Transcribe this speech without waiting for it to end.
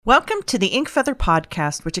Welcome to the Inkfeather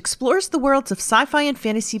Podcast, which explores the worlds of sci-fi and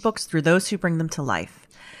fantasy books through those who bring them to life.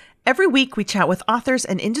 Every week, we chat with authors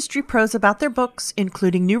and industry pros about their books,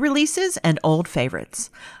 including new releases and old favorites.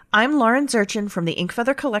 I'm Lauren Zurchin from the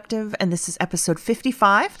Inkfeather Collective, and this is episode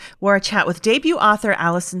 55, where I chat with debut author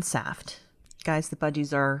Allison Saft. Guys, the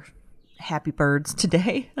budgies are happy birds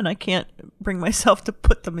today, and I can't bring myself to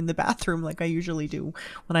put them in the bathroom like I usually do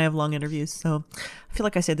when I have long interviews. So I feel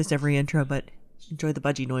like I say this every intro, but enjoy the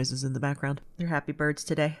budgie noises in the background. They're happy birds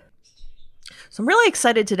today. So I'm really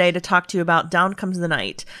excited today to talk to you about Down Comes the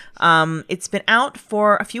Night. It's been out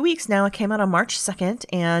for a few weeks now. It came out on March 2nd,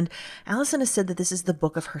 and Allison has said that this is the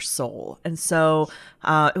book of her soul. And so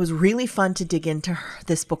it was really fun to dig into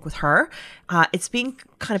this book with her. It's being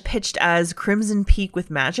kind of pitched as Crimson Peak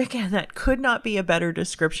with magic, and that could not be a better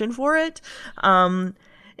description for it.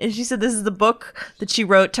 And she said this is the book that she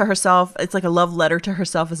wrote to herself. It's like a love letter to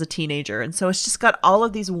herself as a teenager. And so it's just got all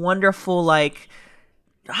of these wonderful, like,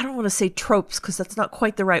 I don't want to say tropes because that's not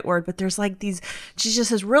quite the right word, but there's like these, she just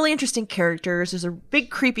has really interesting characters. There's a big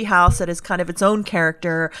creepy house that is kind of its own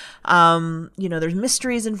character. There's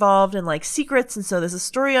mysteries involved and like secrets. And so there's a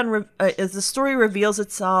story as the story reveals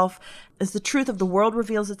itself, as the truth of the world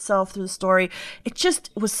reveals itself through the story. It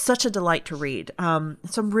just was such a delight to read. So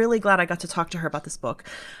I'm really glad I got to talk to her about this book.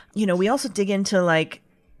 We also dig into like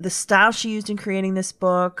the style she used in creating this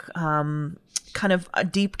book, kind of a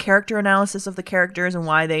deep character analysis of the characters and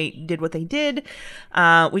why they did what they did.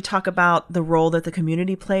 We talk about the role that the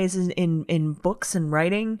community plays in books and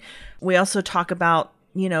writing. We also talk about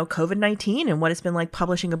COVID-19 and what it's been like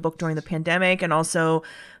publishing a book during the pandemic, and also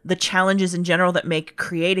the challenges in general that make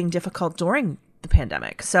creating difficult during the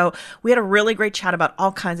pandemic. So we had a really great chat about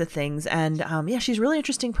all kinds of things. And she's a really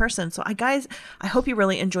interesting person. So I hope you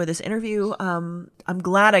really enjoy this interview. I'm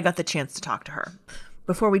glad I got the chance to talk to her.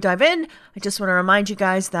 Before we dive in, I just want to remind you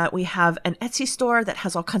guys that we have an Etsy store that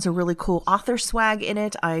has all kinds of really cool author swag in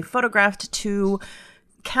it. I photographed 2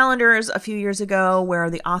 calendars a few years ago where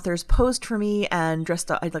the authors posed for me and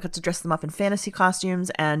I got to dress them up in fantasy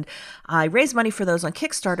costumes, and I raised money for those on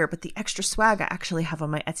Kickstarter, but the extra swag I actually have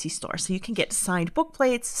on my Etsy store. So you can get signed book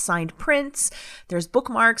plates, signed prints, there's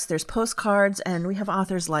bookmarks, there's postcards, and we have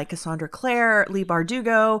authors like Cassandra Clare, Leigh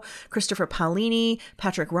Bardugo, Christopher Paolini,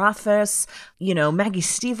 Patrick Rothfuss, Maggie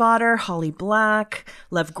Stiefvater, Holly Black,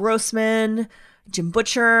 Lev Grossman, Jim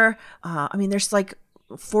Butcher. There's like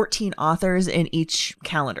 14 authors in each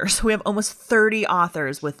calendar. So we have almost 30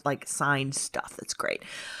 authors with like signed stuff. That's great.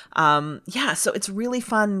 So it's really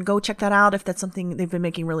fun. Go check that out if that's something. They've been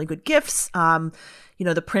making really good gifts.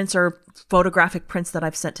 The prints are photographic prints that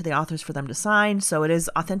I've sent to the authors for them to sign. So it is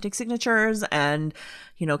authentic signatures and,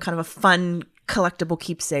 kind of a fun collectible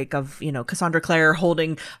keepsake of, Cassandra Clare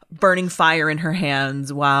holding burning fire in her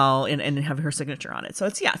hands while and having her signature on it. So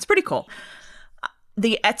it's pretty cool.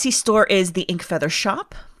 The Etsy store is the Inkfeather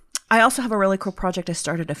Shop. I also have a really cool project I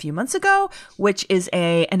started a few months ago, which is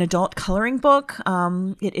an adult coloring book.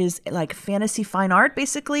 It is like fantasy fine art,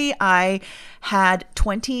 basically. I had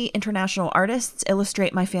 20 international artists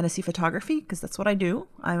illustrate my fantasy photography, because that's what I do.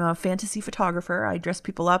 I'm a fantasy photographer. I dress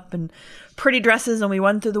people up in pretty dresses, and we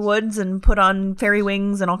run through the woods and put on fairy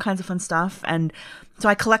wings and all kinds of fun stuff. And so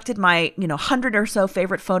I collected my, 100 or so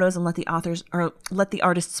favorite photos and let the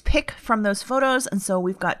artists pick from those photos. And so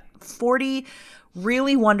we've got 40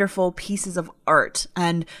 really wonderful pieces of art.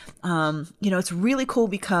 And, it's really cool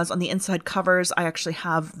because on the inside covers, I actually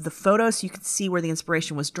have the photos so you can see where the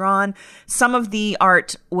inspiration was drawn. Some of the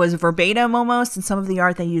art was verbatim almost, and some of the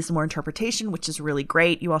art they used more interpretation, which is really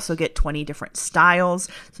great. You also get 20 different styles.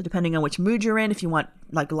 So depending on which mood you're in, if you want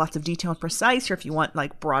like lots of detail and precise, or if you want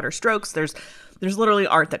like broader strokes, there's literally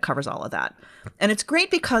art that covers all of that. And it's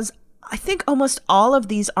great because I think almost all of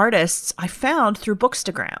these artists I found through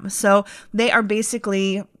Bookstagram. So they are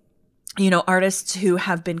basically, artists who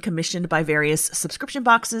have been commissioned by various subscription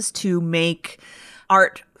boxes to make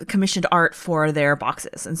commissioned art for their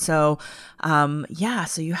boxes. And so,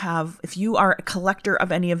 so you have, if you are a collector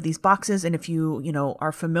of any of these boxes, and if you,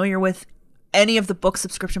 are familiar with any of the book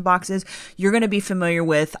subscription boxes, you're going to be familiar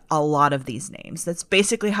with a lot of these names. That's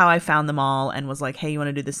basically how I found them all and was like, hey, you want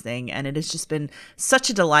to do this thing? And it has just been such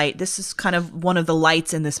a delight. This is kind of one of the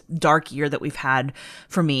lights in this dark year that we've had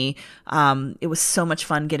for me. It was so much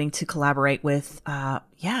fun getting to collaborate with,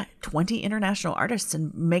 20 international artists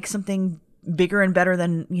and make something bigger and better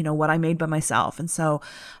than, what I made by myself. And so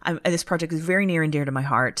this project is very near and dear to my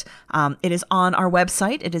heart. It is on our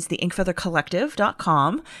website. It is the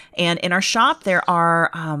inkfeathercollective.com. And in our shop,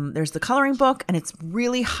 there's the coloring book, and it's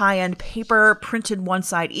really high-end paper, printed one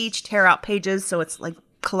side each, tear out pages. So it's like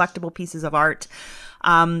collectible pieces of art.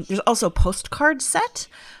 There's also a postcard set,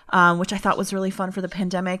 which I thought was really fun for the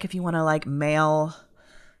pandemic. If you want to like mail,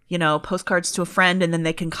 postcards to a friend and then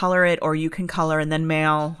they can color it, or you can color and then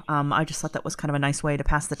mail. I just thought that was kind of a nice way to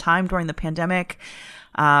pass the time during the pandemic.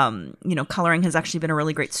 Coloring has actually been a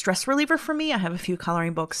really great stress reliever for me. I have a few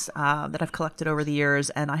coloring books that I've collected over the years,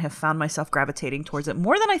 and I have found myself gravitating towards it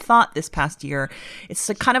more than I thought this past year. It's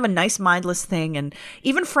a kind of a nice mindless thing. And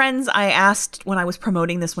even friends, I asked when I was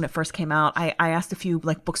promoting this when it first came out, I asked a few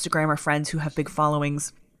like Bookstagrammr friends who have big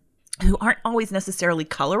followings who aren't always necessarily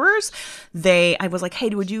colorers. I was like, hey,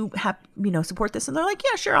 would you support this? And they're like,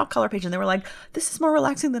 yeah, sure, I'll color page. And they were like, this is more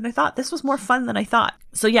relaxing than I thought. This was more fun than I thought.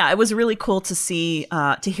 So yeah, it was really cool to see,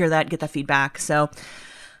 to hear that, get that feedback. So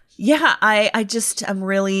yeah, I'm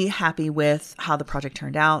really happy with how the project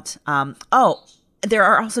turned out. There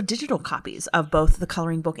are also digital copies of both the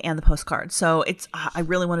coloring book and the postcard. So I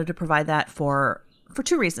really wanted to provide that for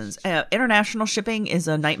two reasons. International shipping is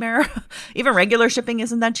a nightmare. Even regular shipping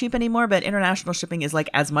isn't that cheap anymore, but international shipping is like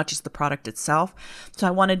as much as the product itself. So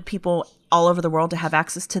I wanted people all over the world to have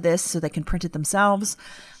access to this so they can print it themselves.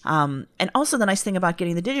 And also the nice thing about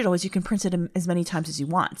getting the digital is you can print it as many times as you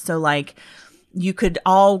want. So like you could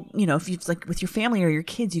all, if you like with your family or your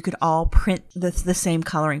kids, you could all print the same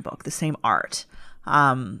coloring book, the same art.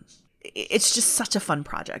 It's just such a fun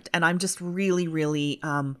project. And I'm just really, really,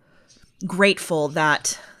 grateful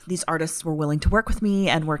that these artists were willing to work with me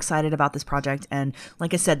and were excited about this project. And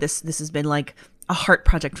like I said, this has been like a heart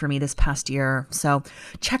project for me this past year. So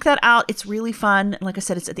check that out. It's really fun. Like I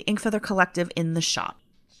said, it's at the Inkfeather Collective in the shop.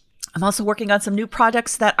 I'm also working on some new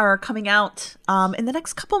projects that are coming out in the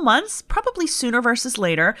next couple months, probably sooner versus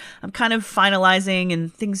later. I'm kind of finalizing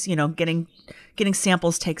and things, getting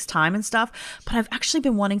samples takes time and stuff, but I've actually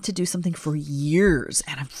been wanting to do something for years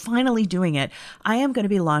and I'm finally doing it. I am going to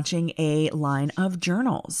be launching a line of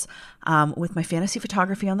journals with my fantasy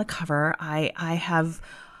photography on the cover.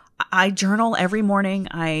 I journal every morning.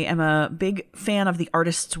 I am a big fan of The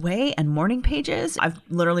Artist's Way and morning pages. I've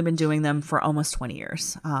literally been doing them for almost 20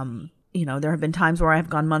 years. There have been times where I've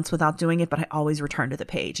gone months without doing it, but I always return to the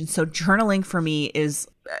page. And so journaling for me is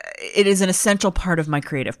an essential part of my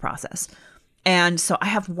creative process. And so I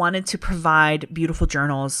have wanted to provide beautiful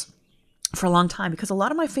journals for a long time because a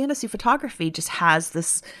lot of my fantasy photography just has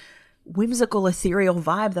this whimsical, ethereal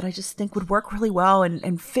vibe that I just think would work really well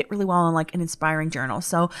and fit really well in like an inspiring journal.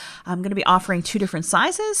 So I'm going to be offering 2 different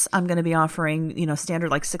sizes. I'm going to be offering,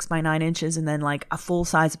 standard like 6 by 9 inches and then like a full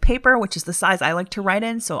size of paper, which is the size I like to write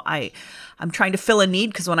in. So I'm trying to fill a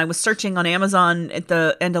need because when I was searching on Amazon at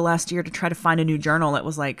the end of last year to try to find a new journal, it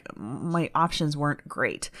was like my options weren't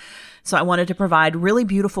great. So I wanted to provide really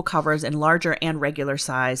beautiful covers in larger and regular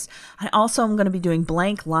size. I also am going to be doing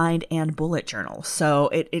blank, lined, and bullet journals. So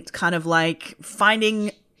it's kind of like finding,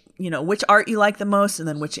 which art you like the most and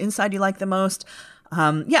then which inside you like the most.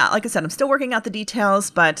 Like I said, I'm still working out the details,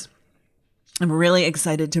 but I'm really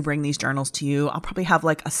excited to bring these journals to you. I'll probably have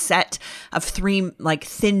like a set of 3 like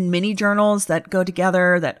thin mini journals that go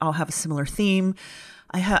together that all have a similar theme.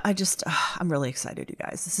 I'm really excited, you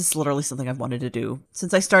guys. This is literally something I've wanted to do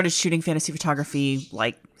since I started shooting fantasy photography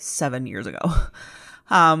like 7 years ago.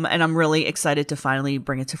 And I'm really excited to finally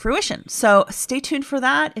bring it to fruition. So stay tuned for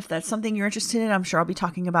that. If that's something you're interested in, I'm sure I'll be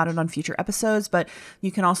talking about it on future episodes, but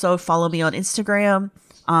you can also follow me on Instagram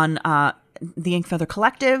on, the Inkfeather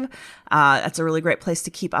Collective. That's a really great place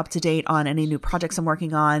to keep up to date on any new projects I'm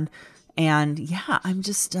working on. And yeah, I'm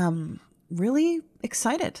just, really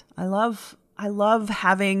excited. I love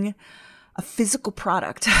having a physical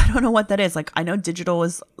product. I don't know what that is. Like, I know digital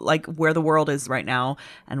is like where the world is right now,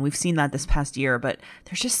 and we've seen that this past year, but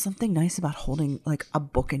there's just something nice about holding like a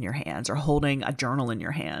book in your hands or holding a journal in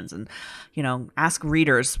your hands and, ask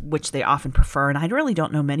readers which they often prefer. And I really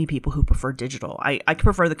don't know many people who prefer digital. I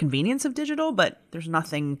prefer the convenience of digital, but there's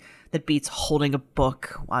nothing that beats holding a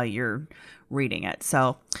book while you're reading it.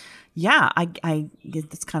 So yeah, I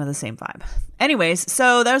it's kind of the same vibe. Anyways,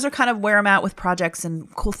 so those are kind of where I'm at with projects and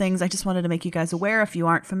cool things. I just wanted to make you guys aware if you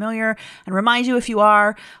aren't familiar and remind you if you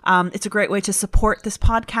are. It's a great way to support this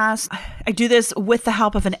podcast. I do this with the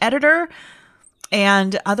help of an editor.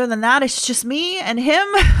 And other than that, it's just me and him.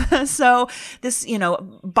 So this,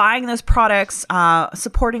 buying those products,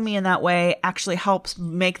 supporting me in that way actually helps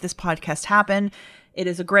make this podcast happen. It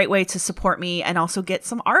is a great way to support me and also get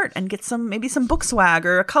some art and get maybe some book swag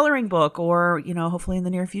or a coloring book or, hopefully in the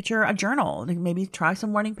near future, a journal. Maybe try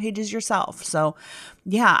some morning pages yourself. So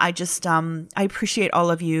yeah, I appreciate all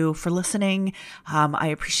of you for listening. I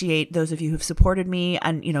appreciate those of you who've supported me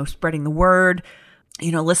and, spreading the word.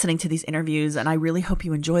 listening to these interviews, and I really hope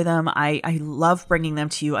you enjoy them. I love bringing them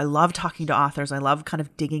to you. I love talking to authors. I love kind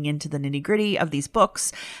of digging into the nitty gritty of these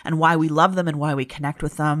books and why we love them and why we connect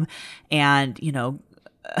with them. And,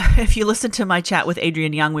 if you listen to my chat with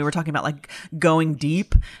Adrienne Young, we were talking about like going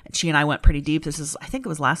deep, and she and I went pretty deep. I think it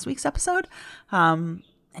was last week's episode. And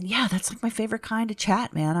yeah, that's like my favorite kind of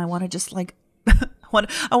chat, man. I want to just like,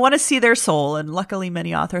 I want to see their soul, and luckily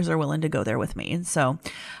many authors are willing to go there with me. And so,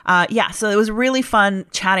 so it was really fun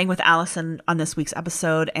chatting with Allison on this week's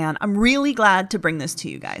episode, and I'm really glad to bring this to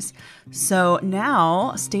you guys. So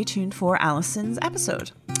now stay tuned for Allison's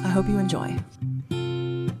episode. I hope you enjoy.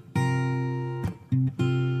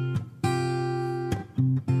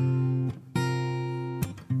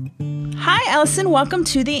 Hi, Allison. Welcome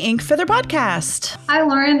to the Ink Feather Podcast. Hi,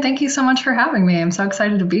 Lauren. Thank you so much for having me. I'm so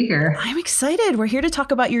excited to be here. I'm excited. We're here to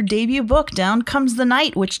talk about your debut book, Down Comes the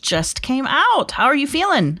Night, which just came out. How are you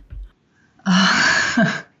feeling?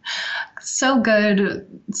 So good.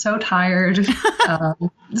 So tired.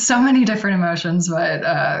 So many different emotions,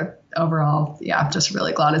 but overall, yeah, I'm just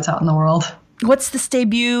really glad it's out in the world. What's this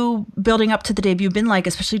debut, building up to the debut, been like,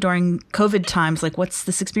 especially during COVID times? Like, what's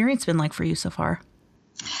this experience been like for you so far?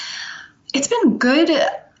 It's been good.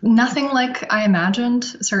 Nothing like I imagined,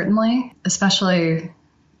 certainly. Especially,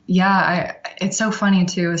 it's so funny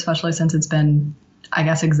too, especially since it's been, I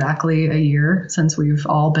guess, exactly a year since we've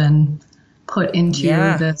all been put into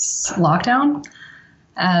this lockdown.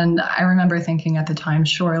 And I remember thinking at the time,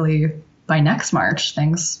 surely by next March,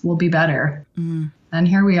 things will be better. Mm. And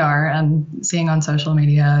here we are, and seeing on social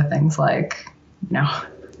media things like,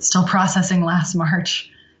 still processing last March,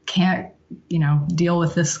 can't deal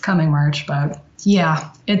with this coming March. But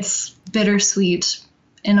yeah, it's bittersweet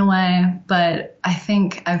in a way, but I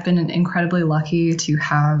think I've been incredibly lucky to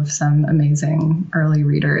have some amazing early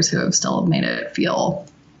readers who have still made it feel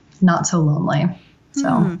not so lonely.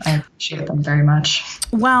 So I appreciate them very much.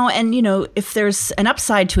 Wow. And, if there's an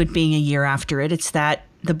upside to it being a year after it, it's that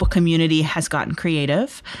the book community has gotten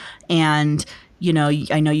creative. And,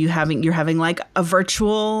 I know you're having like a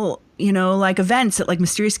virtual, like events at like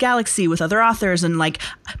Mysterious Galaxy with other authors, and like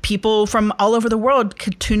people from all over the world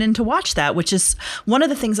could tune in to watch that, which is one of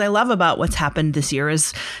the things I love about what's happened this year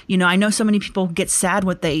is, I know so many people get sad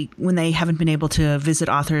when they haven't been able to visit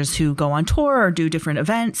authors who go on tour or do different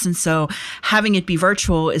events. And so having it be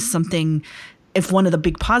virtual is something, if one of the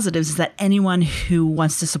big positives is that anyone who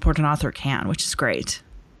wants to support an author can, which is great.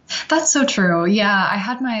 That's so true. Yeah, I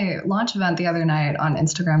had my launch event the other night on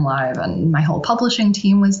Instagram Live, and my whole publishing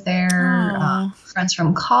team was there, friends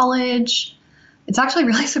from college. It's actually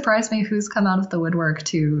really surprised me who's come out of the woodwork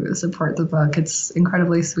to support the book. It's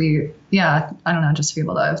incredibly sweet. Yeah, I don't know, just to be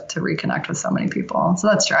able to reconnect with so many people. So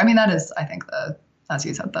that's true. I mean, that is, I think, as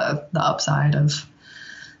you said, the upside of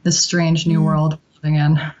this strange new world we're living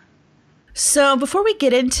in. So before we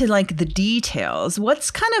get into like the details,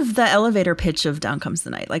 what's kind of the elevator pitch of Down Comes the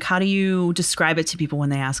Night? Like, how do you describe it to people when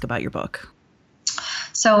they ask about your book?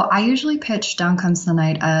 So I usually pitch Down Comes the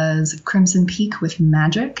Night as Crimson Peak with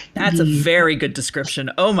magic. That's a very good description.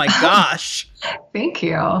 Oh my gosh. Thank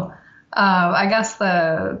you. I guess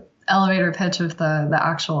the elevator pitch of the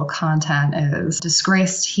actual content is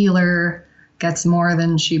disgraced healer gets more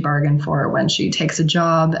than she bargained for when she takes a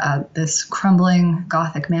job at this crumbling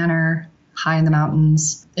Gothic manor high in the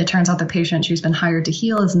mountains. It turns out the patient she's been hired to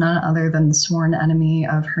heal is none other than the sworn enemy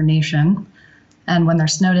of her nation. And when they're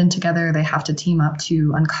snowed in together, they have to team up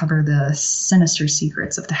to uncover the sinister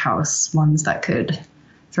secrets of the house, ones that could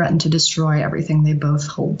threaten to destroy everything they both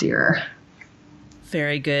hold dear.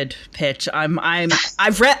 Very good pitch.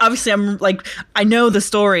 I've read, obviously I'm like, I know the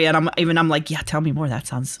story, and I'm like, yeah, tell me more. That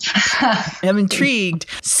sounds, I'm intrigued.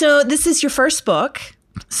 So this is your first book.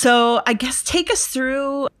 So I guess take us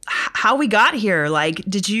through how we got here. Like,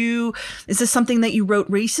 is this something that you wrote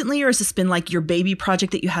recently, or has this been like your baby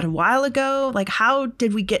project that you had a while ago? Like, how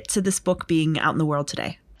did we get to this book being out in the world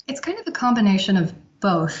today? It's kind of a combination of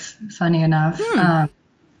both, funny enough.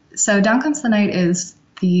 So Down Comes the Night is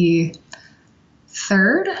the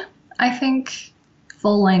third, I think,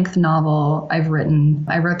 full-length novel I've written.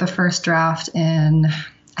 I wrote the first draft in,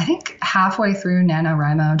 I think, halfway through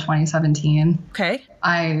NaNoWriMo 2017. Okay.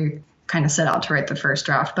 I kind of set out to write the first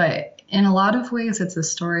draft, but in a lot of ways, it's a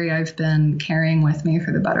story I've been carrying with me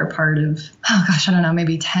for the better part of, I don't know,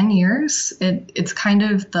 maybe 10 years. It's kind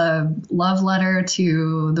of the love letter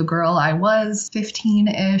to the girl I was,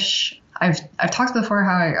 15-ish. I've talked before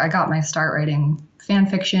how I got my start writing fan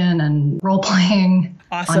fiction and role-playing.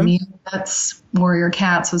 Awesome. On Neopets. Warrior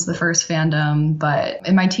Cats was the first fandom, but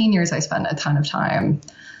in my teen years, I spent a ton of time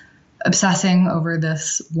obsessing over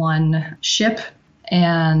this one ship.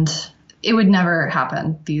 And it would never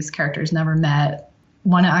happen. These characters never met.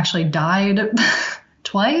 One actually died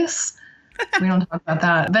twice. We don't talk about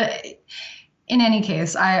that. But in any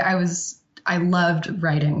case, I loved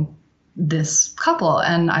writing this couple,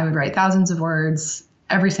 and I would write thousands of words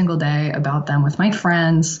every single day about them with my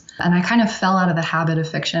friends. And I kind of fell out of the habit of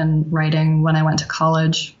fiction writing when I went to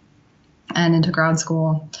college and into grad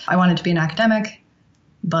school. I wanted to be an academic,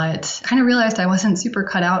 but kind of realized I wasn't super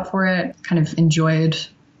cut out for it. Kind of enjoyed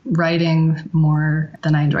writing more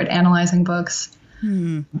than I enjoyed analyzing books.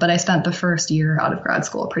 But I spent the first year out of grad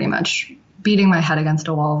school pretty much beating my head against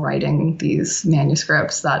a wall, writing these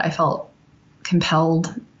manuscripts that I felt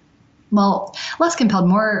compelled. Well, less compelled,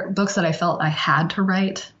 more books that I felt I had to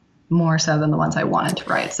write, more so than the ones I wanted to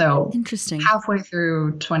write. So interesting. Halfway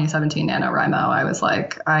through 2017 NaNoWriMo, I was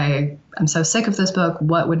like, I'm so sick of this book.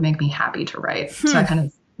 What would make me happy to write? So I kind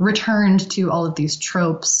of returned to all of these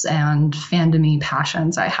tropes and fandom-y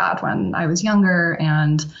passions I had when I was younger,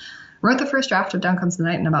 and wrote the first draft of Down Comes the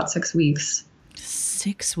Night in about 6 weeks.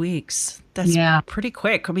 6 weeks. That's pretty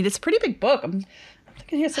quick. I mean, it's a pretty big book. I'm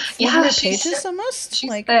thinking it's like 400 pages almost.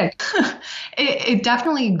 She's thick. It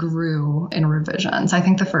definitely grew in revisions. I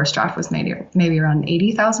think the first draft was maybe around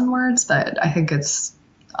 80,000 words, but I think it's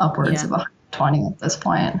upwards of 120 at this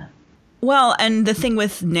point. Well, and the thing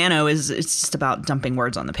with Nano is it's just about dumping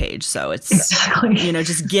words on the page. So it's,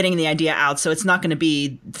 just getting the idea out. So it's not going to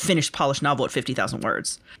be finished, polished novel at 50,000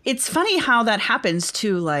 words. It's funny how that happens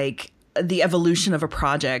to like the evolution of a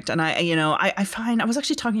project. And I find I was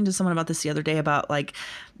actually talking to someone about this the other day about like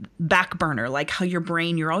back burner, like how your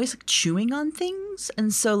brain, you're always like chewing on things.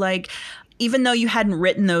 And so like, even though you hadn't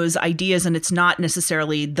written those ideas and it's not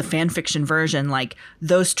necessarily the fan fiction version, like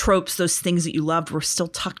those tropes, those things that you loved were still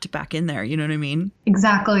tucked back in there. You know what I mean?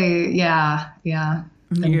 Exactly. Yeah.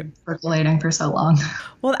 Been percolating for so long.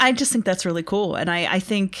 Well, I just think that's really cool. And I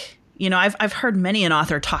think, I've heard many an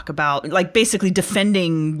author talk about like basically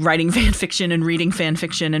defending writing fan fiction and reading fan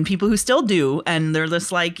fiction, and people who still do. And they're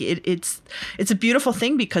just like, it's a beautiful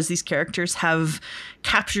thing because these characters have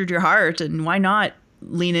captured your heart, and why not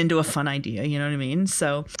lean into a fun idea, you know what I mean?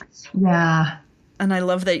 So yeah. And I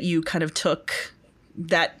love that you kind of took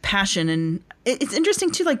that passion, and it's interesting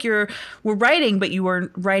too, like we're writing, but you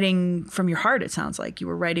weren't writing from your heart. It sounds like you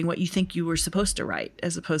were writing what you think you were supposed to write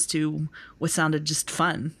as opposed to what sounded just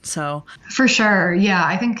fun. So for sure. Yeah.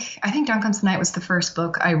 I think Down Comes the Night was the first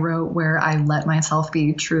book I wrote where I let myself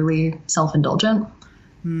be truly self-indulgent.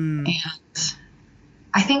 And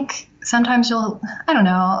I think sometimes I don't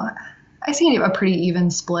know, I see a pretty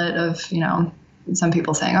even split of, some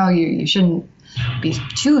people saying, oh, you shouldn't be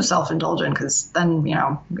too self-indulgent because then,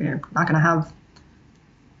 you're not going to have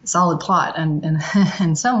a solid plot. And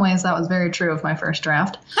in some ways, that was very true of my first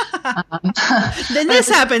draft. Then this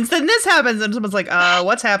happens. And someone's like,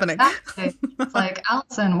 what's happening? Exactly. It's like,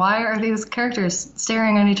 Allison, why are these characters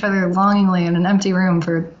staring at each other longingly in an empty room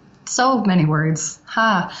for so many words?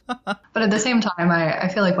 But at the same time, I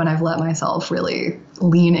feel like when I've let myself really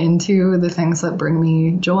lean into the things that bring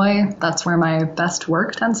me joy, that's where my best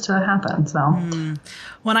work tends to happen. So,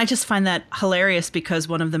 Well, I just find that hilarious because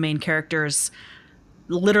one of the main characters,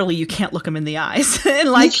 literally, you can't look him in the eyes. And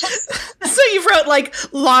like, so you wrote like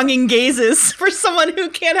longing gazes for someone who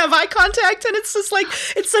can't have eye contact. And it's just like,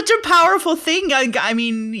 it's such a powerful thing. I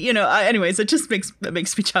mean, anyways, it just makes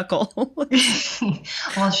me chuckle.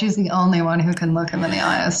 Well, she's the only one who can look him in the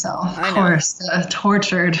eyes. So of course,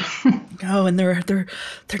 tortured. Oh, and they're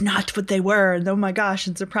not what they were. And oh my gosh,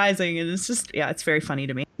 it's surprising. And it's just, it's very funny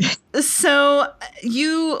to me. So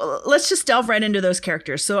let's just delve right into those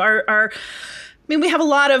characters. So we have a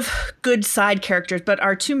lot of good side characters, but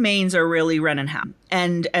our two mains are really Ren and Hap.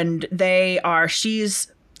 And they are, she is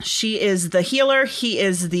the healer. He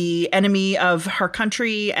is the enemy of her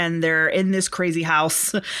country, and they're in this crazy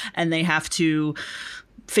house and they have to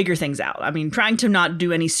figure things out. I mean, trying to not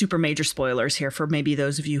do any super major spoilers here for maybe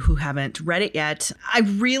those of you who haven't read it yet. I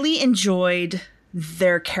really enjoyed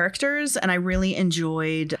their characters, and I really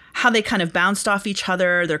enjoyed how they kind of bounced off each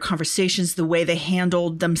other, their conversations, the way they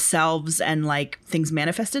handled themselves, and like things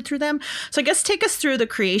manifested through them. So I guess take us through the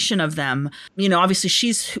creation of them. Obviously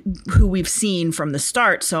she's who we've seen from the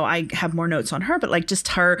start, so I have more notes on her, but like just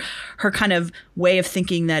her kind of way of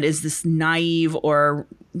thinking that is this naive or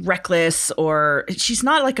reckless, or she's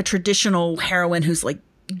not like a traditional heroine who's like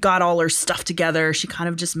got all her stuff together. She kind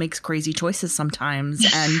of just makes crazy choices sometimes.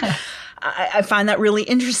 And I find that really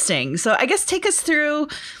interesting. So I guess take us through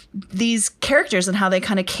these characters and how they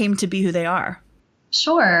kind of came to be who they are.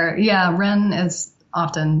 Sure. Yeah. Ren is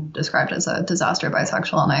often described as a disaster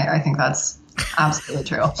bisexual, and I think that's absolutely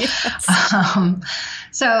true. Yes.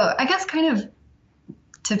 So I guess kind of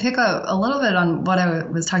to pick up a little bit on what I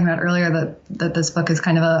was talking about earlier, that this book is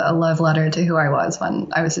kind of a love letter to who I was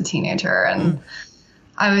when I was a teenager. And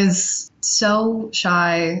I was so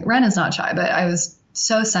shy. Ren is not shy, but I was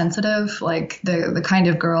so sensitive, like the kind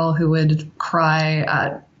of girl who would cry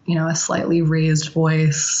at, a slightly raised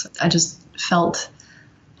voice. I just felt,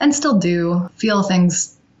 and still do, feel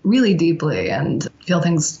things really deeply and feel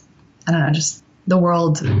things, I don't know, just the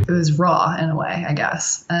world, it was raw in a way, I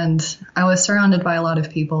guess. And I was surrounded by a lot of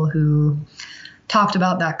people who talked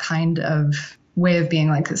about that kind of way of being,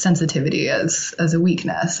 like sensitivity as a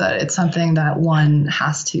weakness, that it's something that one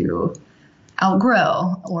has to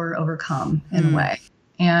outgrow or overcome in a way.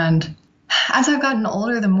 And as I've gotten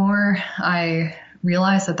older, the more I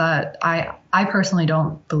realize that I personally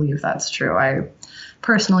don't believe that's true. I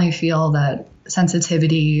personally feel that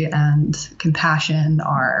sensitivity and compassion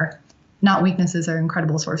are not weaknesses, are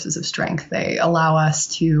incredible sources of strength. They allow us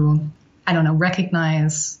to,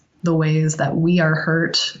 recognize the ways that we are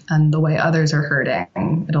hurt and the way others are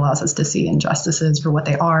hurting. It allows us to see injustices for what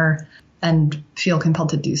they are and feel compelled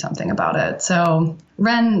to do something about it. So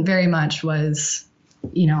Ren very much was,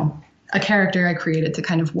 a character I created to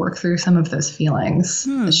kind of work through some of those feelings.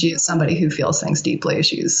 She is somebody who feels things deeply.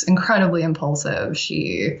 She's incredibly impulsive.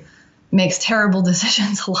 She makes terrible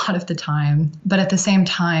decisions a lot of the time. But at the same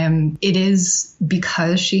time, it is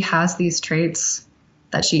because she has these traits,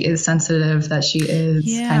 that she is sensitive, that she is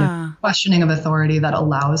kind of questioning of authority, that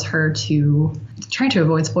allows her to, trying to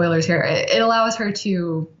avoid spoilers here, it allows her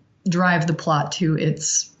to drive the plot to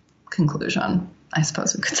its conclusion, I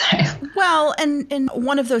suppose we could say. Well, and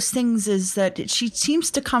one of those things is that she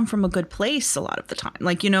seems to come from a good place a lot of the time.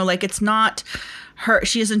 Like, it's not her,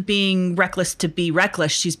 she isn't being reckless to be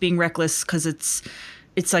reckless. She's being reckless because it's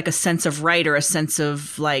like a sense of right, or a sense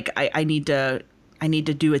of like, I need to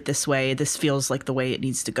do it this way. This feels like the way it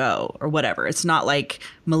needs to go, or whatever. It's not like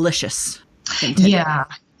malicious. Yeah.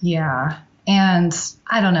 And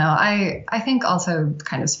I don't know. I think also,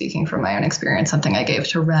 kind of speaking from my own experience, something I gave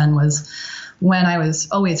to Ren was, when I was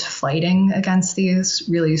always fighting against these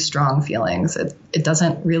really strong feelings, it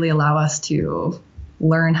doesn't really allow us to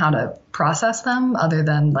learn how to process them, other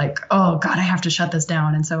than like, oh God, I have to shut this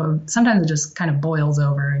down. And so sometimes it just kind of boils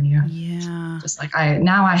over, and you just like, I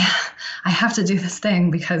have to do this thing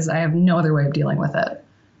because I have no other way of dealing with it.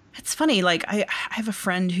 It's funny. Like I have a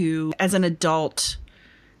friend who, as an adult,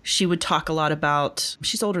 she would talk a lot about,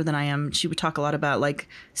 she's older than I am. She would talk a lot about like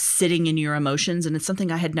sitting in your emotions. And it's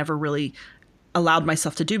something I had never really allowed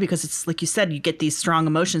myself to do, because it's like you said, you get these strong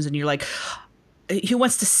emotions and you're like, who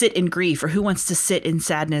wants to sit in grief, or who wants to sit in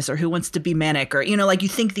sadness, or who wants to be manic, or, like you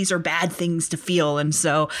think these are bad things to feel. And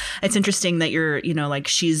so it's interesting that you're, like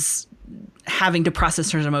she's having to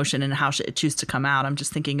process her emotion and how it chooses to come out. I'm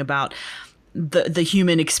just thinking about the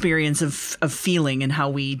human experience of feeling and how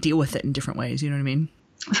we deal with it in different ways. You know what I mean?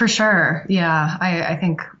 For sure. Yeah. I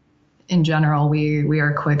think in general, we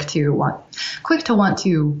are quick to want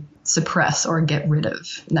to suppress or get rid of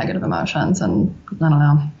negative emotions. And I don't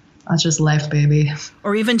know, that's just life, baby.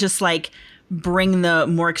 Or even just like bring the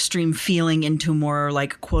more extreme feeling into more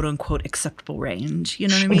like quote unquote acceptable range. You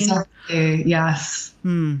know what I mean? Exactly. Yes.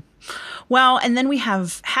 Well, and then we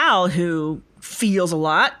have Hal, who feels a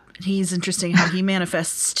lot. He's interesting how he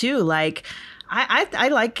manifests too. Like, I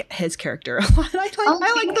like his character a lot. I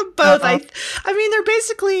like them both. I mean, they're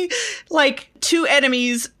basically like two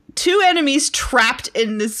enemies trapped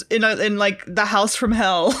in like the house from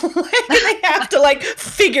hell. Like, they have to like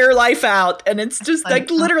figure life out, and it's just like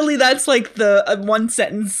literally that's like the one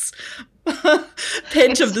sentence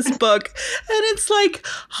pitch of this book. And it's like,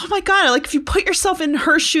 oh my God, like if you put yourself in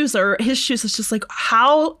her shoes or his shoes, it's just like,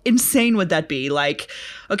 how insane would that be? Like,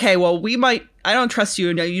 okay, well, I don't trust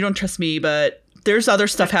you, no, you don't trust me, but there's other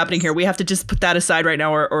stuff happening here. We have to just put that aside right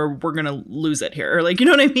now, or we're going to lose it here. Like, you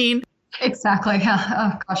know what I mean? Exactly. Yeah.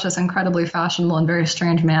 Oh gosh, this incredibly fashionable and very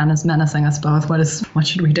strange man is menacing us both. What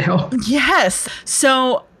should we do? Yes.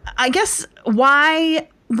 So I guess why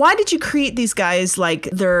did you create these guys, like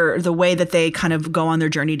the way that they kind of go on their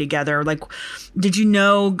journey together? Like, did you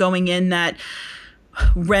know going in that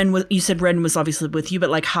you said Ren was obviously with you, but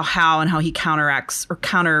like how and how he counteracts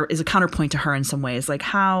or is a counterpoint to her in some ways. Like,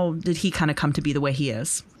 how did he kind of come to be the way he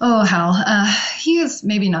is? Oh, Hal. He is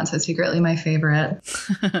maybe not so secretly my favorite.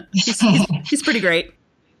 he's pretty great.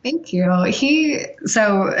 Thank you.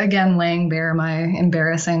 So again, laying bare my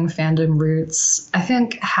embarrassing fandom roots, I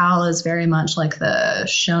think Hal is very much like the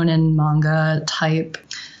shonen manga type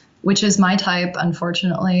which is my type.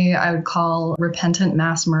 Unfortunately, I would call repentant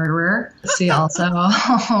mass murderer. See also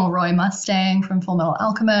Roy Mustang from Fullmetal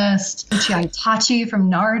Alchemist, Uchiha Itachi from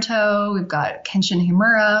Naruto. We've got Kenshin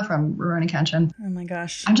Himura from Rurouni Kenshin. Oh my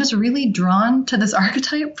gosh. I'm just really drawn to this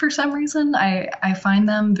archetype for some reason. I find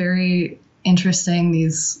them very interesting,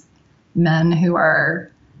 these men who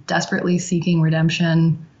are desperately seeking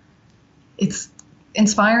redemption. It's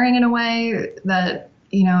inspiring in a way that,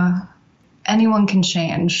 you know, anyone can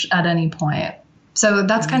change at any point. So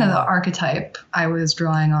that's kind of the archetype I was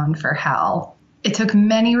drawing on for Hal. It took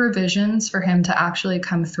many revisions for him to actually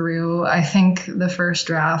come through. I think the first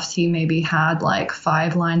draft, he maybe had like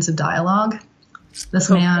 5 lines of dialogue. This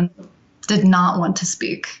man did not want to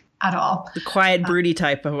speak at all. The quiet, broody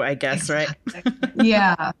type, I guess, exactly. Right?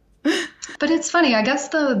 Yeah. But it's funny. I guess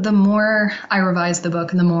the more I revised the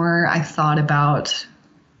book and the more I thought about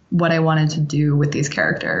what I wanted to do with these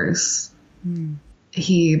characters,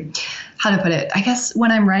 how to put it, I guess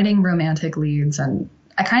when I'm writing romantic leads, and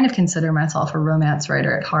I kind of consider myself a romance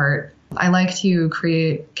writer at heart, I like to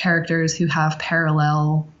create characters who have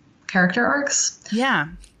parallel character arcs. Yeah.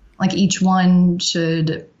 Like each one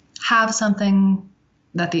should have something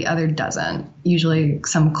that the other doesn't, usually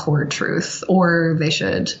some core truth, or they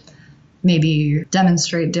should maybe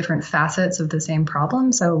demonstrate different facets of the same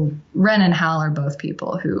problem. So Ren and Hal are both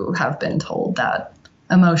people who have been told that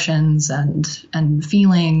emotions and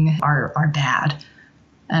feeling are bad.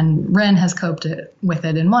 And Ren has coped with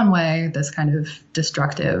it in one way, this kind of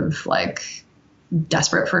destructive, like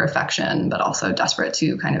desperate for affection, but also desperate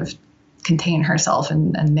to kind of contain herself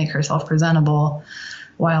and make herself presentable,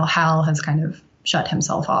 while Hal has kind of shut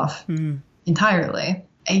himself off entirely.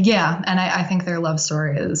 Yeah, and I think their love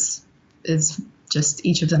story is just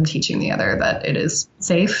each of them teaching the other that it is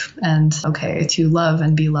safe and okay to love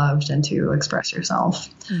and be loved and to express yourself.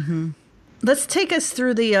 Mm-hmm. Let's take us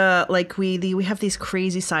through the we have these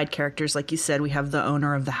crazy side characters. Like you said, we have the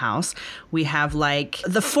owner of the house. We have like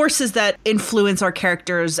the forces that influence our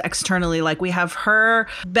characters externally. Like we have her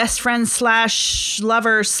best friend /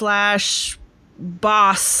 lover /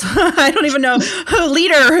 boss. I don't even know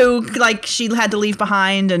leader who like she had to leave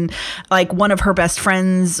behind, and like one of her best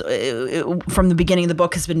friends from the beginning of the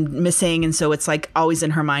book has been missing, and so it's like always in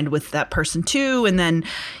her mind with that person too. And then,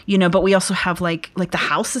 you know, but we also have like the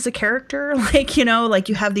house as a character, like, you know, like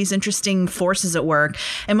you have these interesting forces at work.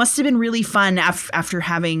 It must have been really fun after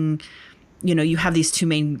having, you know, you have these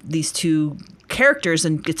two characters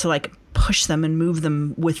and get to like push them and move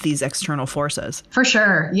them with these external forces. For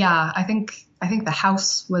sure. Yeah. I think the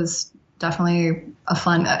house was definitely a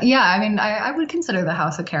fun. I mean, I would consider the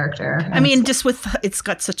house a character. I mean, just with it's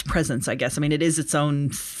got such presence, I guess. I mean, it is its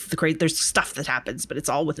own there's stuff that happens, but it's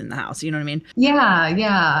all within the house. You know what I mean?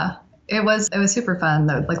 Yeah. It was super fun.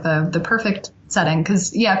 The perfect setting,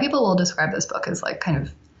 because people will describe this book as like kind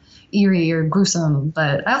of eerie or gruesome,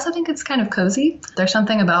 but I also think it's kind of cozy. There's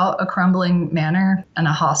something about a crumbling manor and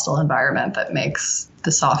a hostile environment that makes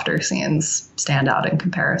the softer scenes stand out in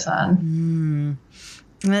comparison.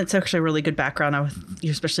 And that's actually a really good background,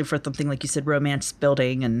 especially for something like you said, romance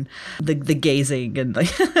building and the gazing and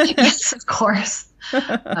like. Yes, of course.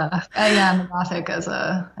 And the Gothic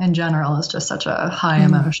in general is just such a high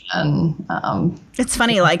emotion. It's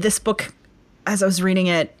funny, like this book, as I was reading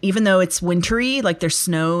it, even though it's wintry, like there's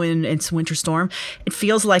snow and it's winter storm, it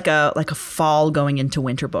feels like a fall going into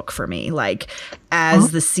winter book for me. Like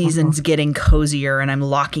as the season's getting cozier and I'm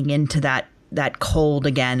locking into that cold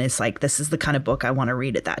again, it's like, this is the kind of book I want to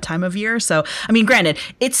read at that time of year. So, I mean, granted,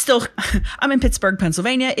 it's still, I'm in Pittsburgh,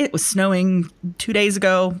 Pennsylvania. It was snowing 2 days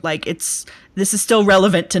ago. Like this is still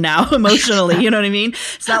relevant to now emotionally. You know what I mean?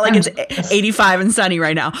 It's not like it's 85 and sunny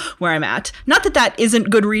right now where I'm at. Not that isn't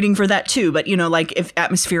good reading for that too, but you know, like if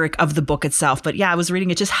atmospheric of the book itself. But yeah, I was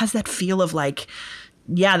reading, it just has that feel of like,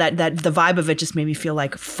 that the vibe of it just made me feel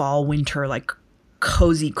like fall, winter, like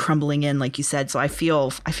cozy crumbling in, like you said. So I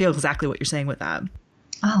feel exactly what you're saying with that.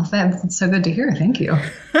 Oh, that's so good to hear. Thank you.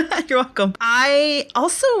 You're welcome. I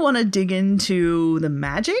also want to dig into the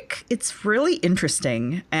magic. It's really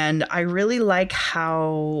interesting, and I really like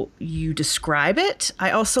how you describe it.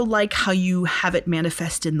 I also like how you have it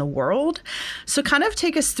manifest in the world. So kind of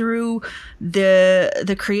take us through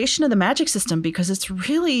the creation of the magic system, because it's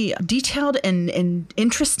really detailed and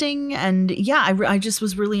interesting. And yeah, I just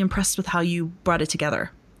was really impressed with how you brought it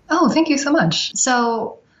together. Oh, thank you so much.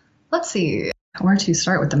 So let's see. Where to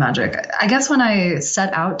start with the magic? I guess when I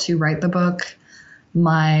set out to write the book,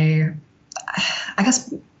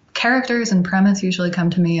 characters and premise usually come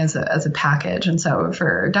to me as a package. And so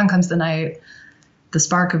for Down Comes the Night, the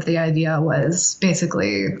spark of the idea was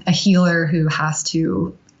basically a healer who has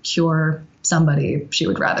to cure somebody she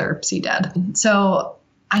would rather see dead. So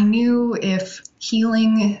I knew if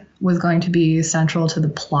healing was going to be central to the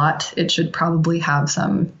plot, it should probably have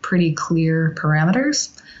some pretty clear parameters.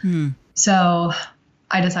 So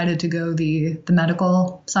I decided to go the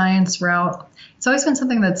medical science route. It's always been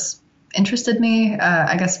something that's interested me.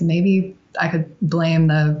 I guess maybe I could blame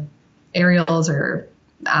the aerials or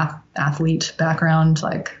athlete background,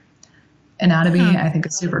 like anatomy. I think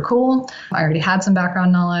it's super cool. I already had some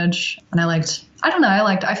background knowledge, and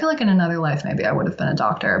I feel like in another life, maybe I would have been a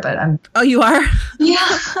doctor, but I'm. Oh, you are?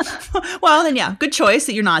 Yeah. Well, then, yeah, good choice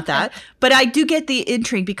that you're not that. But I do get the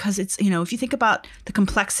intrigue because it's, if you think about the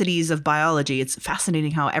complexities of biology, it's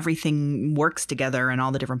fascinating how everything works together and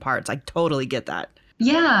all the different parts. I totally get that.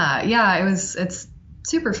 Yeah. It's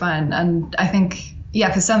super fun. And I think,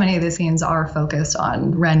 because so many of the scenes are focused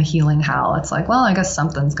on Ren healing Hal. It's like, well, I guess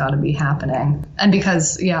something's got to be happening. And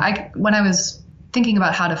because, when I was thinking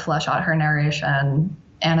about how to flesh out her narration,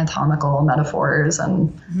 anatomical metaphors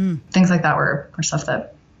and things like that were stuff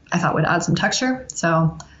that I thought would add some texture.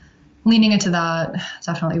 So leaning into that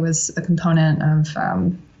definitely was a component of,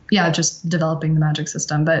 just developing the magic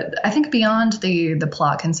system. But I think beyond the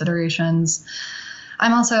plot considerations,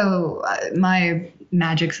 I'm also, my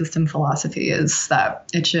magic system philosophy is that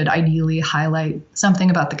it should ideally highlight something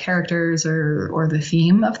about the characters or the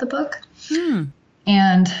theme of the book.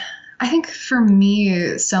 And I think for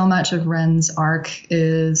me, so much of Ren's arc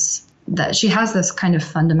is that she has this kind of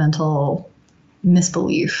fundamental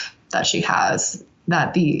misbelief that she has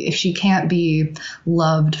that if she can't be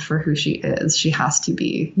loved for who she is, she has to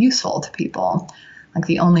be useful to people. Like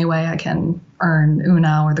the only way I can earn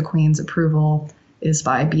Una or the Queen's approval is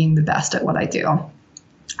by being the best at what I do.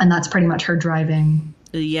 And that's pretty much her driving.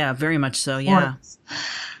 Yeah, very much so. Yeah. Force.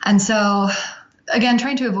 And so, again,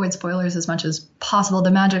 trying to avoid spoilers as much as possible.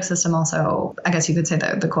 The magic system also, I guess you could say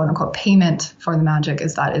the quote unquote payment for the magic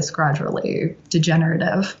is that it's gradually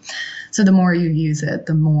degenerative. So the more you use it,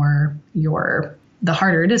 the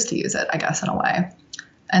harder it is to use it, I guess, in a way.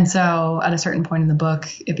 And so at a certain point in the book,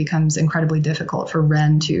 it becomes incredibly difficult for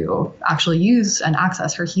Ren to actually use and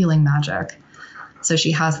access her healing magic. So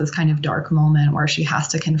she has this kind of dark moment where she has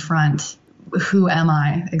to confront, who am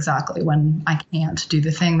I exactly when I can't do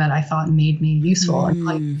the thing that I thought made me useful in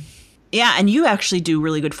life? Yeah, and you actually do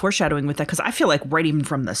really good foreshadowing with that, because I feel like right even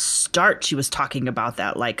from the start she was talking about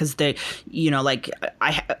that, like, because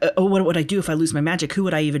what would I do if I lose my magic? Who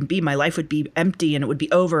would I even be? My life would be empty and it would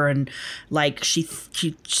be over. And like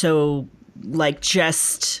so like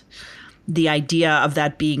just the idea of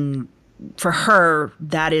that being, for her,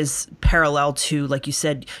 that is parallel to, like you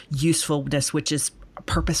said, usefulness, which is a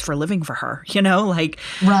purpose for living for her, like,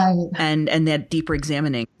 right. And that deeper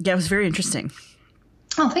examining. Yeah, it was very interesting.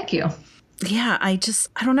 Oh, thank you. Yeah, I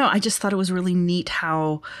don't know. I just thought it was really neat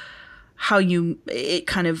how it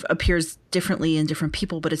kind of appears differently in different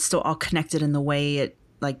people, but it's still all connected in the way it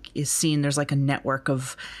like is seen. There's like a network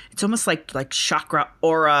of, it's almost like chakra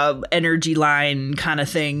aura energy line kind of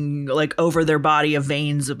thing, like over their body of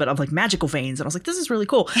veins, but of like magical veins. And I was like, this is really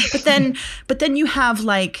cool. But then you have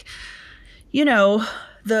like,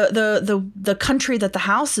 the country that the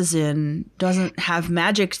house is in doesn't have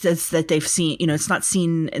magic that they've seen. It's not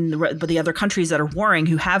seen in the other countries that are warring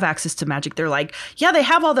who have access to magic. They're like, yeah, they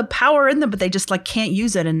have all the power in them, but they just like can't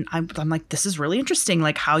use it. And I'm like, this is really interesting,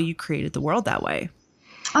 like how you created the world that way.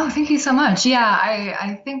 Oh, thank you so much. Yeah,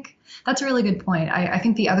 I think that's a really good point. I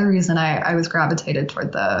think the other reason I was gravitated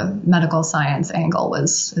toward the medical science angle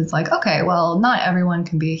is like, okay, well, not everyone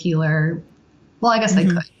can be a healer. Well, I guess they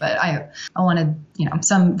could, but I wanted,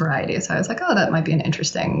 some variety. So I was like, oh, that might be an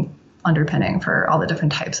interesting underpinning for all the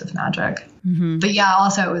different types of magic. But yeah,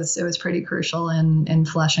 also it was pretty crucial in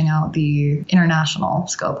fleshing out the international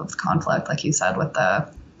scope of the conflict, like you said, with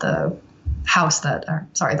the house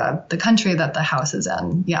the country that the house is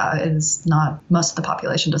in. Yeah, it is not, most of the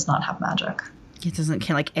population does not have magic. It can't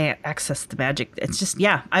like access the magic. It's just,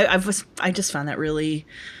 yeah, I just found that really,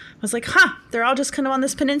 I was like, they're all just kind of on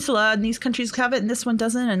this peninsula and these countries have it and this one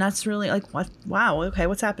doesn't. And that's really like, what? Wow. Okay.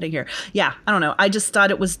 What's happening here? Yeah. I don't know. I just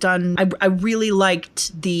thought it was done. I really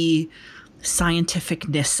liked the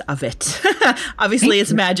scientificness of it. Obviously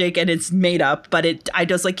it's magic and it's made up, but I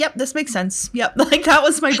was like, yep, this makes sense. Yep. Like that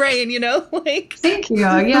was my brain, like. Thank you.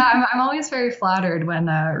 Yeah. I'm always very flattered when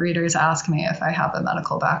readers ask me if I have a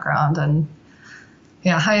medical background, and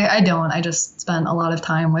yeah, I don't. I just spent a lot of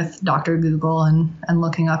time with Dr. Google and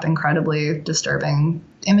looking up incredibly disturbing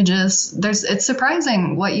images. It's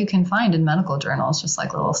surprising what you can find in medical journals, just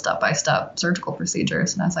like little step-by-step surgical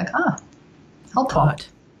procedures. And I was like, helpful. God.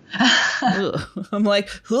 I'm like,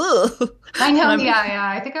 ugh. I know.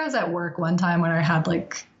 Yeah. I think I was at work one time when I had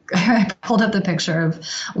like I pulled up the picture of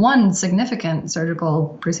one significant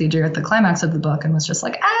surgical procedure at the climax of the book and was just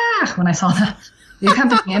like, when I saw the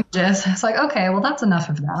accompanying images, I was like, okay, well, that's enough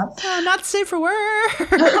of that. Not safe for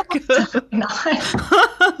work.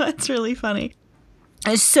 Not. That's really funny.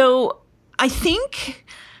 So I think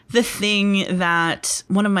the thing that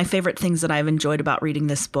one of my favorite things that I've enjoyed about reading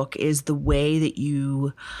this book is the way that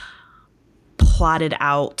you plotted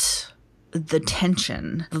out the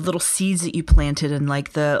tension, the little seeds that you planted, and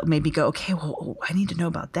like the maybe go, okay, well, I need to know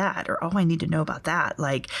about that, or I need to know about that.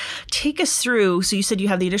 Like, take us through. So you said you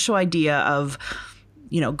have the initial idea of,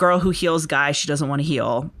 girl who heals guy she doesn't want to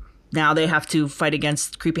heal. Now they have to fight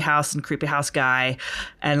against creepy house and creepy house guy.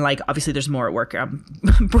 And like, obviously there's more at work. I'm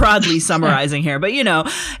broadly summarizing here, but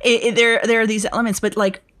there are these elements, but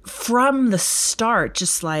like from the start,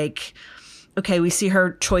 just like, okay, we see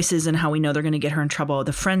her choices and how we know they're going to get her in trouble.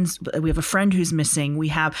 We have a friend who's missing.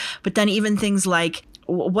 But then even things like,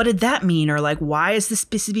 what did that mean? Or like, why is this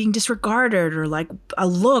being disregarded? Or like a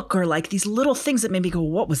look, or like these little things that made me go,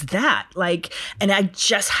 what was that? Like, and I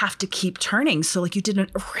just have to keep turning. So like you did a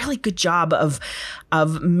really good job of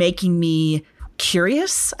making me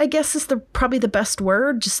curious, I guess is probably the best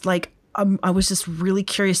word. Just like, I was just really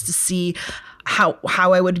curious to see how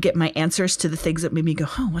I would get my answers to the things that made me go,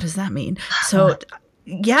 oh, what does that mean? So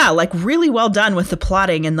yeah, like really well done with the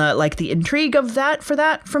plotting and the intrigue of that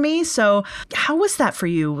for me. So how was that for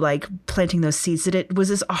you, like planting those seeds? Was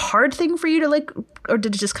this a hard thing for you to like, or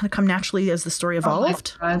did it just kind of come naturally as the story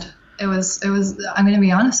evolved? Oh my God. It was, I'm going to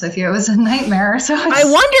be honest with you, it was a nightmare. So I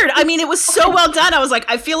wondered, it was so well done. I was like,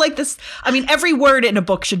 I feel like this, every word in a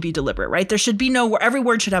book should be deliberate, right? There should be every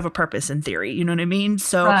word should have a purpose in theory. You know what I mean?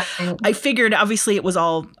 So right. I figured obviously it was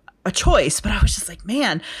all a choice, but I was just like,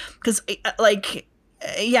 man, because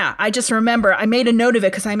I just remember I made a note of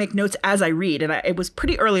it because I make notes as I read. And it was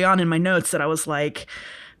pretty early on in my notes that I was like,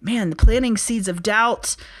 man, the planting seeds of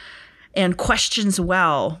doubt and questions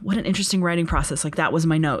well. What an interesting writing process. Like that was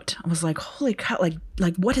my note. I was like, holy cow,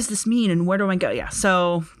 like what does this mean and where do I go? Yeah.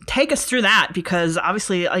 So take us through that, because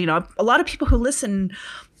obviously, a lot of people who listen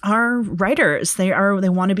are writers. They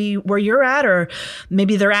want to be where you're at, or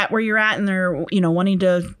maybe they're at where you're at and they're, wanting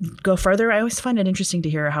to go further. I always find it interesting to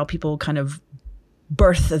hear how people kind of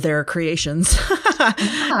birth their creations.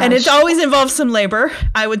 And it always involves some labor,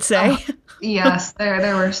 I would say. Yes,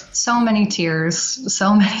 there were so many tears,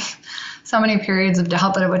 so many periods of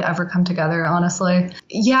doubt that it would ever come together, honestly.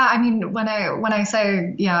 Yeah, when I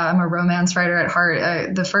say, I'm a romance writer at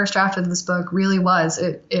heart, the first draft of this book really was,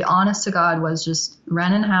 it honest to God was just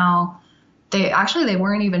Ren and Hal. They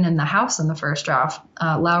weren't even in the house in the first draft.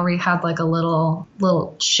 Lowry had like a little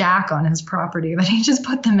shack on his property that he just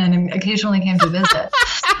put them in and occasionally came to visit.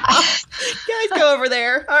 Guys, go over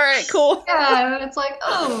there. All right, cool. Yeah, it's like,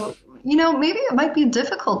 maybe it might be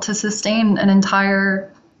difficult to sustain an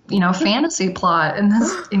entire, fantasy plot in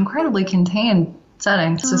this incredibly contained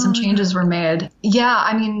setting. So some changes were made. Yeah,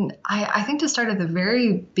 I think to start at the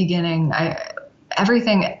very beginning,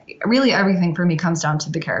 everything for me comes down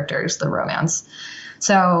to the characters, the romance.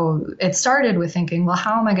 So it started with thinking, well,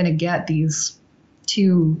 how am I going to get these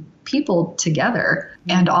two people together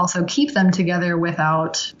and also keep them together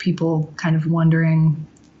without people kind of wondering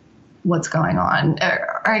what's going on?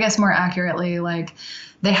 Or I guess more accurately, like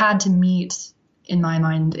they had to meet, in my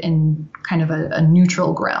mind, in kind of a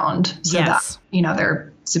neutral ground so that,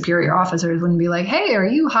 their superior officers wouldn't be like, hey, are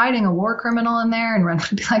you hiding a war criminal in there? And Ren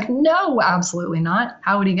would be like, no, absolutely not.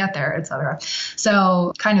 How would he get there, etc.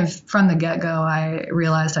 So kind of from the get-go, I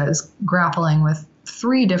realized I was grappling with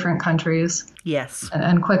 3 different countries. Yes.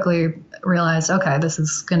 And quickly realized, okay, this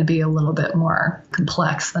is going to be a little bit more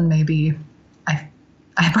complex than maybe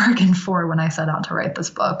I bargained for when I set out to write this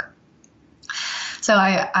book. So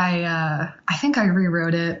I think I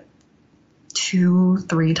rewrote it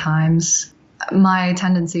 2-3 times. My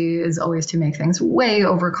tendency is always to make things way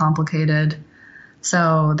overcomplicated.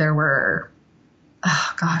 So there were,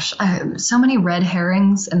 so many red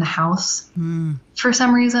herrings in the house for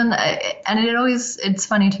some reason. And it's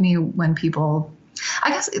funny to me when people,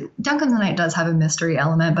 I guess Duncan's Night does have a mystery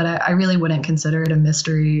element, but I really wouldn't consider it a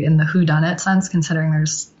mystery in the whodunit sense, considering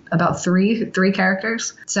there's about three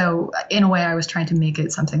characters. So in a way, I was trying to make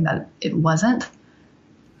it something that it wasn't.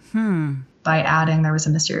 By adding, there was a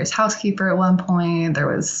mysterious housekeeper at one point. There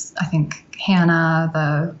was, I think,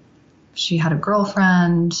 Hannah, she had a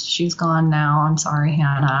girlfriend. She's gone now. I'm sorry,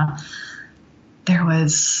 Hannah. There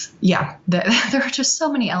was, there were just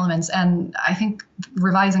so many elements. And I think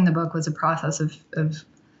revising the book was a process of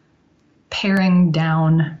paring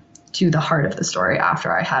down to the heart of the story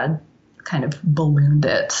after I had kind of ballooned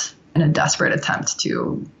it in a desperate attempt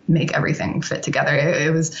to make everything fit together.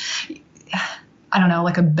 It was, I don't know,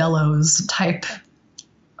 like a bellows type,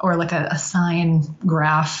 or like a sine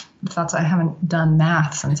graph. If that's, I haven't done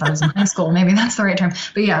math since I was in high school. Maybe that's the right term.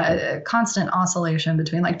 But yeah, a constant oscillation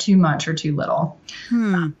between like too much or too little.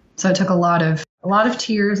 So it took a lot of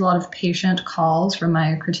tears, a lot of patient calls from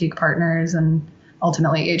my critique partners and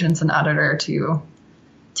ultimately agents and editor to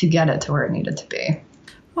get it to where it needed to be.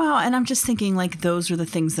 Wow. And I'm just thinking, like, those are the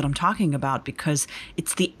things that I'm talking about, because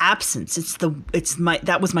it's the absence.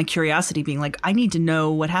 That was my curiosity, being like, I need to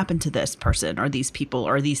know what happened to this person or these people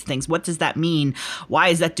or these things. What does that mean? Why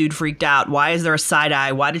is that dude freaked out? Why is there a side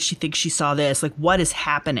eye? Why did she think she saw this? Like, what is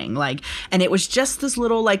happening? Like, and it was just this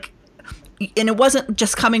little, like, and it wasn't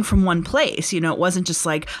just coming from one place. You know, it wasn't just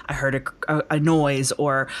like I heard a noise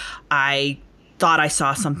or I thought I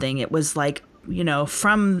saw something. It was like, you know,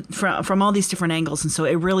 from all these different angles. And so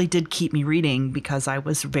it really did keep me reading, because I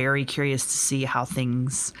was very curious to see how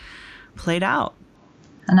things played out.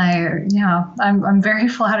 And I'm very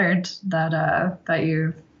flattered that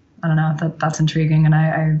you, I don't know, that's intriguing. And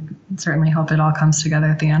I certainly hope it all comes together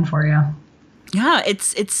at the end for you. Yeah,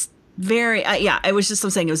 it's very, I was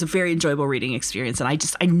saying it was a very enjoyable reading experience. And I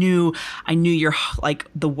knew your, like,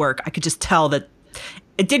 the work. I could just tell that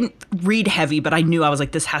it didn't read heavy, but I knew, I was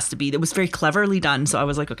like, this has to be, it was very cleverly done. So I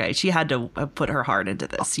was like, okay, she had to put her heart into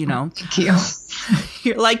this, you know? Thank you.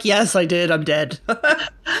 You're like, yes, I did. I'm dead.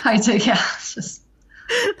 I did. Yeah.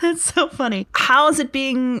 That's so funny. How is it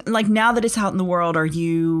being, like, now that it's out in the world? Are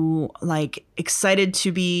you, like, excited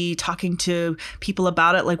to be talking to people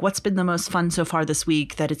about it? Like, what's been the most fun so far this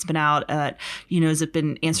week that it's been out? Has it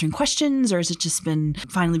been answering questions, or has it just been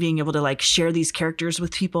finally being able to, like, share these characters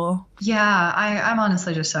with people? Yeah, I'm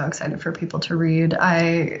honestly just so excited for people to read.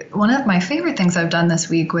 One of my favorite things I've done this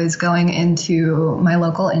week was going into my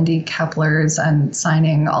local indie Kepler's and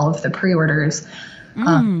signing all of the pre-orders.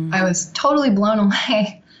 I was totally blown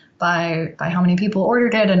away by how many people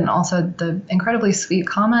ordered it, and also the incredibly sweet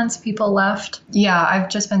comments people left. Yeah, I've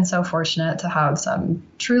just been so fortunate to have some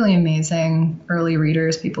truly amazing early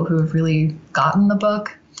readers, people who have really gotten the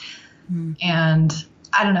book. And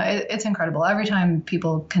I don't know, it's incredible. Every time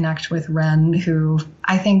people connect with Ren, who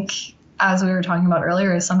I think, as we were talking about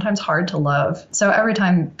earlier, is sometimes hard to love. So every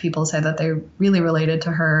time people say that they really related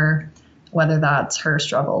to her, whether that's her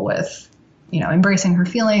struggle with, you know, embracing her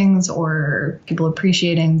feelings or people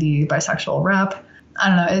appreciating the bisexual rep, I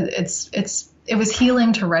don't know. It was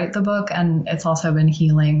healing to write the book, and it's also been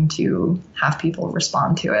healing to have people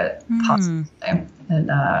respond to it positively.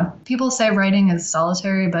 And people say writing is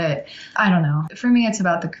solitary, but I don't know. For me, it's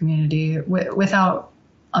about the community. Without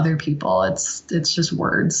other people, it's just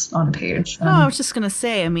words on a page. I was just gonna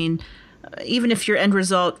say, I mean, even if your end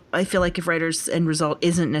result, I feel like if writer's end result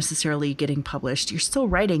isn't necessarily getting published, you're still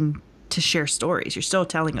writing to share stories. You're still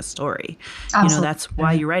telling a story. Absolutely. You know, that's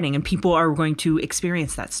why you're writing, and people are going to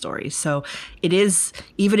experience that story. So it is,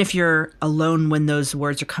 even if you're alone when those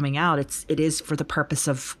words are coming out, it is for the purpose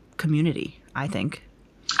of community, I think.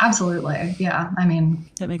 Absolutely. Yeah. I mean,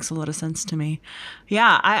 that makes a lot of sense to me.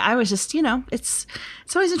 Yeah. I was just, you know, it's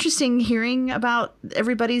always interesting hearing about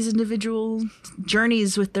everybody's individual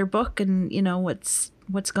journeys with their book and, you know, what's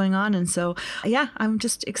going on. And so, yeah, I'm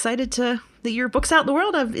just excited that your book's out in the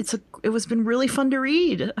world. It was been really fun to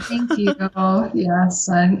read. Thank you. Yes.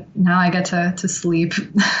 And now I get to sleep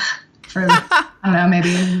for, I don't know,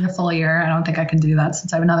 maybe a full year. I don't think I can do that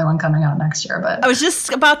since I have another one coming out next year. But I was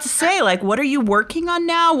just about to say, like, what are you working on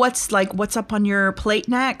now? What's up on your plate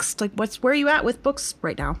next? Like, where are you at with books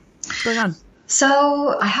right now? What's going on?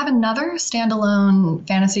 So I have another standalone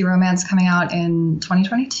fantasy romance coming out in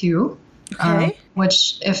 2022. Okay.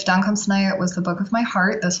 Which, if Dawn Comes Tonight was the book of my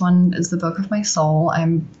heart, this one is the book of my soul.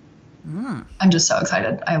 I'm just so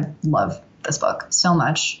excited. I love this book so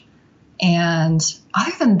much. And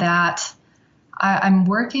other than that, I'm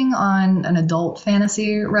working on an adult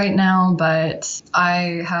fantasy right now, but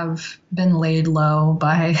I have been laid low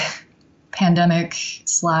by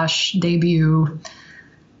pandemic/debut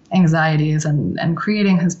anxieties, and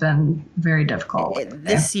creating has been very difficult.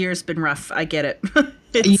 This year's been rough. I get it.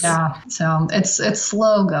 Yeah. So it's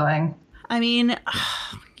slow going. I mean,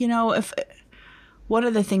 you know, one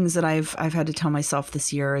of the things that I've had to tell myself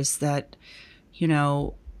this year is that, you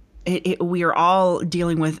know, we are all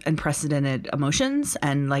dealing with unprecedented emotions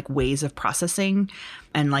and like ways of processing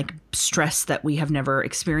and like stress that we have never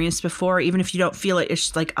experienced before. Even if you don't feel it,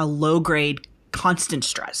 it's like a low grade constant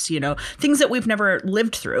stress, you know, things that we've never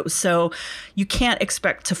lived through. So you can't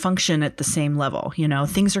expect to function at the same level. You know,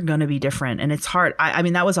 things are going to be different, and it's hard. I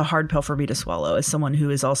mean, that was a hard pill for me to swallow as someone who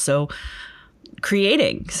is also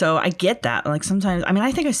creating. So I get that. Like sometimes, I mean,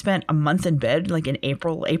 I think I spent a month in bed, like in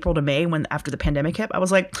April to May, when after the pandemic hit. I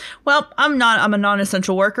was like, well, I'm a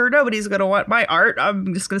non-essential worker. Nobody's going to want my art.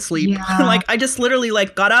 I'm just going to sleep. Yeah. Like I just literally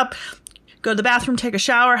like got up, go to the bathroom, take a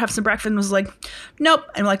shower, have some breakfast, and was like, nope.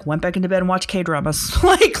 And like went back into bed and watched K-dramas.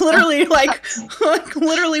 like literally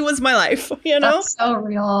was my life, you know? That's so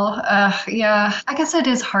real. Yeah, I guess it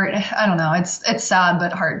is hard. I don't know. It's sad,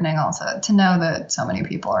 but heartening also to know that so many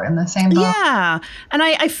people are in the same boat. Yeah. And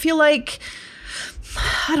I feel like,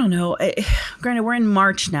 I don't know. Granted, we're in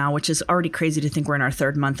March now, which is already crazy to think we're in our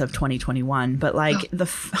third month of 2021. But like the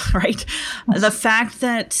fact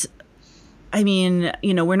that, I mean,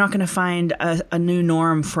 you know, we're not going to find a new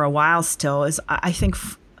norm for a while still is, I think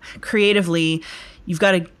creatively, you've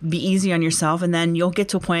got to be easy on yourself, and then you'll get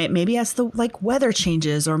to a point maybe as the like weather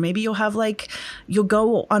changes, or maybe you'll have like, you'll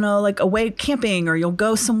go on a like away camping, or you'll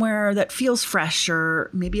go somewhere that feels fresh, or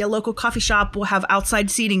maybe a local coffee shop will have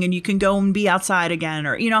outside seating and you can go and be outside again,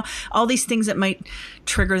 or, you know, all these things that might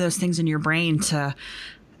trigger those things in your brain to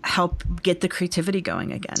help get the creativity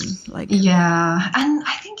going again. Like, yeah. And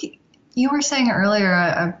I think you were saying earlier,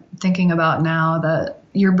 I'm thinking about now that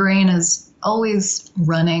your brain is always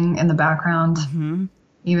running in the background. Mm-hmm.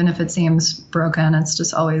 Even if it seems broken, it's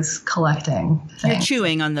just always collecting things. You're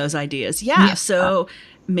chewing on those ideas. Yeah. So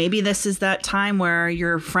maybe this is that time where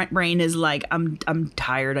your front brain is like, I'm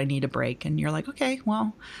tired, I need a break. And you're like, okay,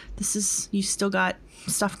 well, you still got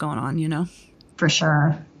stuff going on, you know? For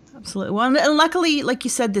sure. Absolutely. Well, and luckily, like you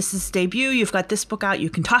said, this is debut. You've got this book out.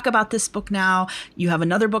 You can talk about this book now. You have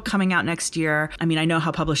another book coming out next year. I mean, I know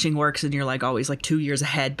how publishing works, and you're like always like 2 years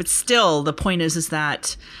ahead. But still, the point is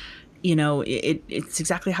that, you know, it's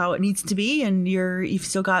exactly how it needs to be, and you've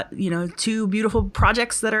still got, you know, 2 beautiful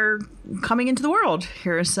projects that are coming into the world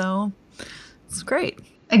here. So it's great.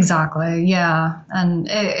 Exactly. Yeah, and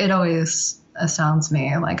it always astounds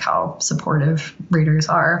me like how supportive readers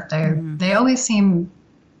are. They always seem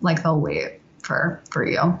like they'll wait for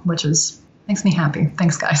you, which makes me happy.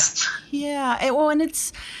 Thanks, guys. Yeah. And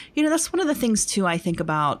it's, you know, that's one of the things too, I think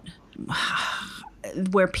about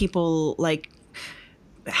where people like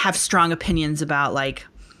have strong opinions about like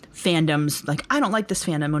fandoms. Like, I don't like this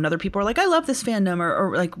fandom, and other people are like, I love this fandom,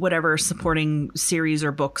 or like whatever, supporting series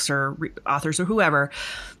or books or authors or whoever.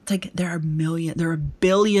 It's like there are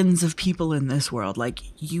billions of people in this world. Like,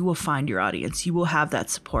 you will find your audience. You will have that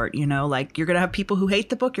support, you know, like you're going to have people who hate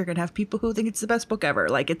the book. You're going to have people who think it's the best book ever.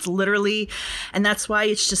 Like, it's literally, and that's why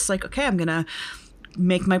it's just like, okay, I'm going to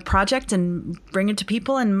make my project and bring it to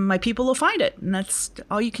people, and my people will find it. And that's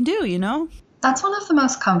all you can do, you know? That's one of the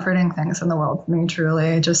most comforting things in the world for me,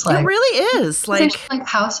 truly. Just like, it really is. Like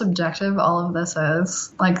how subjective all of this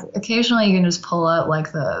is. Like, occasionally you can just pull out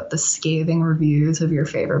like the scathing reviews of your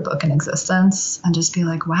favorite book in existence and just be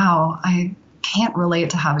like, wow, I can't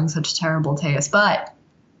relate to having such terrible taste. But,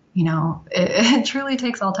 you know, it truly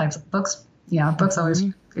takes all types of books. Yeah, books always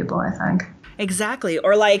people, I think. Exactly.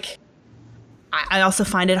 Or like, I also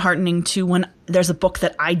find it heartening too when there's a book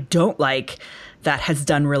that I don't like that has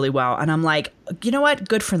done really well, and I'm like, you know what?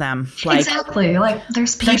 Good for them. Like, exactly. Like,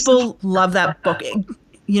 there's people love that book,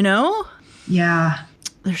 you know? Yeah.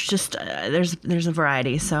 There's just there's a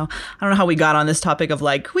variety. So I don't know how we got on this topic of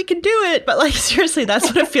like, we can do it, but like, seriously, that's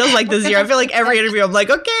what it feels like this year. I feel like every interview I'm like,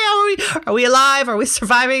 okay, are we alive? Are we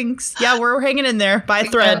surviving? Yeah, we're hanging in there by a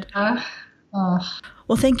thread.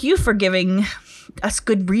 Well, thank you for giving us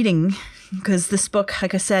good reading, because this book,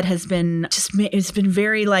 like I said, it's been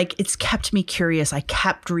very like, it's kept me curious. I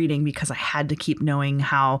kept reading because I had to keep knowing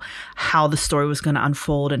how the story was going to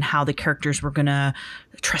unfold, and how the characters were going to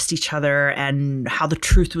trust each other, and how the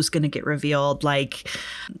truth was going to get revealed. Like,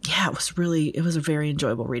 yeah, it was a very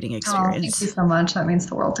enjoyable reading experience. Thank you so much. That means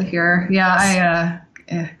the world to hear. Yeah,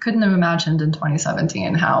 I couldn't have imagined in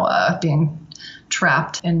 2017 how being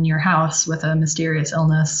trapped in your house with a mysterious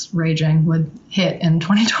illness raging would hit in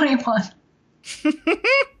 2021.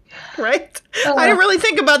 Right? I didn't really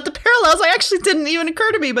think about the parallels. I actually didn't even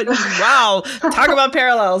occur to me, but wow, talk about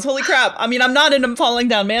parallels. Holy crap. I mean, I'm not in a falling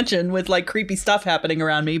down mansion with like creepy stuff happening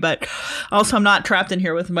around me, but also I'm not trapped in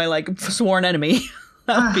here with my like sworn enemy.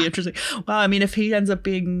 That would be interesting. Well, I mean, if he ends up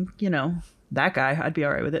being, you know, that guy, I'd be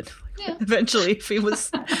all right with it. Yeah. Eventually, if he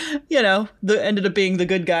was, you know, ended up being the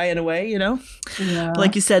good guy in a way, you know? Yeah.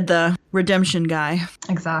 Like you said, the redemption guy.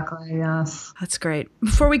 Exactly, yes. That's great.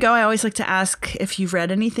 Before we go, I always like to ask if you've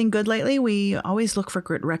read anything good lately. We always look for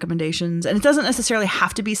good recommendations. And it doesn't necessarily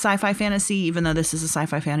have to be sci-fi fantasy, even though this is a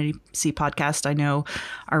sci-fi fantasy podcast. I know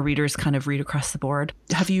our readers kind of read across the board.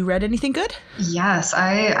 Have you read anything good? Yes,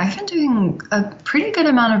 I've been doing a pretty good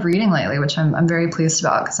amount of reading lately, which I'm very pleased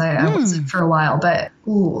about, because I wasn't for a while. But,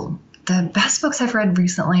 The best books I've read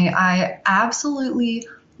recently, I absolutely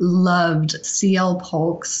loved C.L.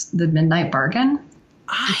 Polk's The Midnight Bargain.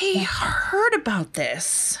 I heard about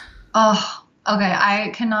this. Oh, okay.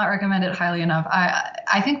 I cannot recommend it highly enough.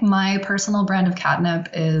 I think my personal brand of catnip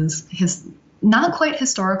is his not quite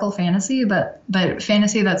historical fantasy, but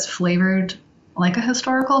fantasy that's flavored like a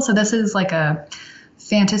historical. So this is like a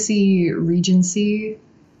fantasy Regency.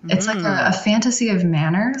 It's like a fantasy of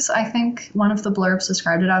manners, I think one of the blurbs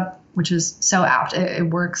described it up, which is so apt. It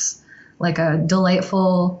works like a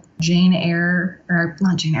delightful Jane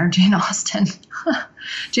Austen.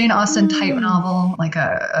 Jane Austen type novel, like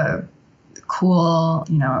a cool,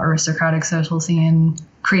 aristocratic social scene,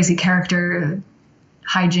 crazy character,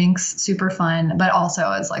 hijinks, super fun, but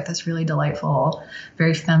also it's like this really delightful,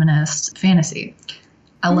 very feminist fantasy.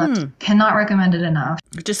 I loved it. Cannot recommend it enough.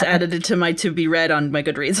 Just added it to my to be read on my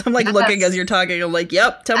Goodreads. I'm like looking as you're talking. I'm like,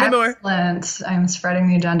 yep, tell me more. Excellent. I'm spreading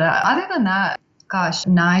the agenda. Other than that, gosh,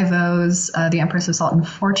 Nai Vo's The Empress of Salt and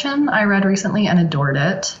Fortune I read recently and adored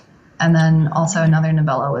it. And then also another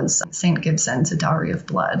novella was St. Gibson's A Dowry of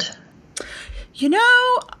Blood.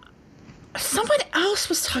 Someone else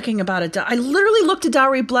was talking about it. I literally looked A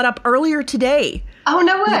Dowry of Blood up earlier today. Oh,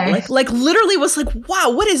 no way. Like literally was like,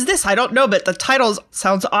 wow, what is this? I don't know, but the title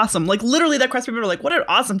sounds awesome. Like literally that crossed my mind, like, what an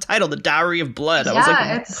awesome title, The Dowry of Blood. I was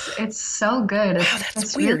like, it's so good. Wow,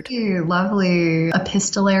 that's weird. Really lovely,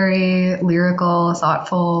 epistolary, lyrical,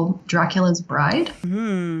 thoughtful Dracula's Bride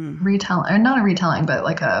retelling, or not a retelling, but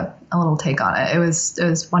like a little take on it. It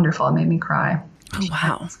was wonderful. It made me cry. Oh,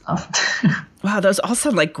 wow. Wow, those all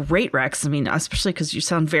sound like great recs. I mean, especially because you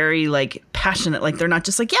sound very like passionate. Like they're not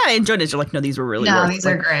just like, yeah, I enjoyed it. You're like, no, these were really these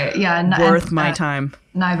are great. Yeah, worth my time.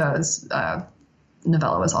 Nai Vo's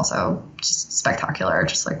novella was also just spectacular.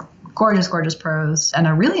 Just like gorgeous, gorgeous prose and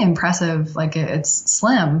a really impressive. Like it's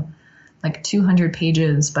slim, like 200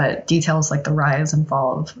 pages, but details like the rise and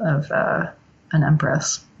fall of an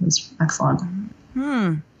empress. It was excellent.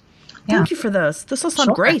 Thank you for those. This will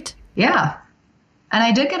sound great. Yeah. And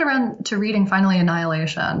I did get around to reading finally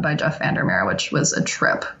Annihilation by Jeff Vandermeer, which was a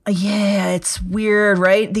trip. Yeah, it's weird,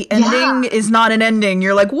 right? The ending is not an ending.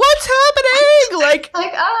 You're like, what's happening?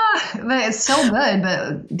 But it's so good.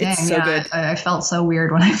 But dang, it's so good. I felt so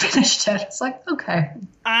weird when I finished it. It's like, okay.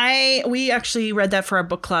 We actually read that for our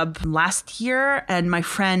book club last year, and my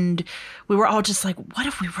friend, we were all just like, what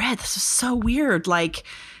have we read? This is so weird. Like,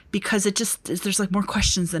 because there's like more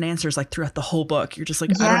questions than answers like throughout the whole book. You're just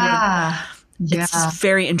like, It's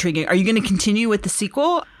very intriguing. Are you going to continue with the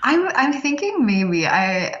sequel? I'm thinking maybe.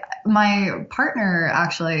 My partner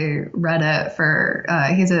actually read it for,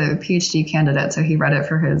 he's a PhD candidate, so he read it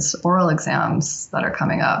for his oral exams that are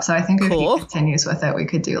coming up. So I think if he continues with it, we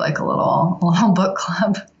could do like a little book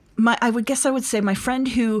club. I would say my friend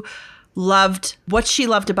who loved what she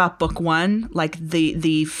loved about book one, like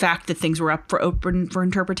the fact that things were open for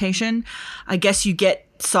interpretation. I guess you get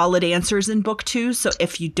solid answers in book two. So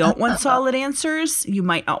if you don't want solid answers, you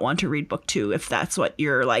might not want to read book two if that's what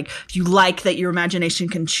you're like. If you like that your imagination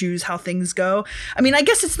can choose how things go. I mean, I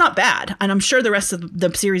guess it's not bad. And I'm sure the rest of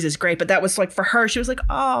the series is great. But that was like for her, she was like,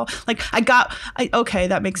 oh, like okay,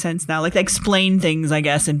 that makes sense now. Like they explain things, I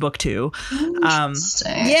guess, in book two.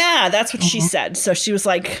 Yeah, that's what she said. So she was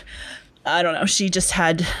like, I don't know. She just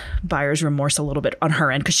had buyer's remorse a little bit on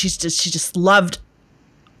her end because she just loved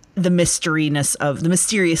the mysteriousness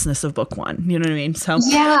of book one. You know what I mean? So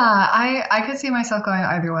yeah, I could see myself going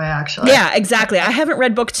either way, actually. Yeah, exactly. I haven't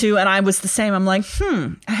read book two, and I was the same. I'm like,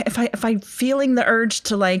 if I'm feeling the urge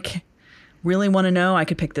to like really want to know, I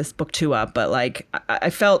could pick this book two up. But like,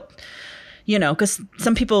 I felt, because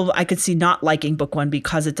some people I could see not liking book one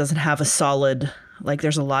because it doesn't have a solid. Like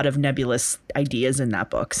there's a lot of nebulous ideas in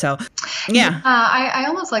that book. So, yeah. I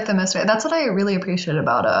almost like the mystery. That's what I really appreciate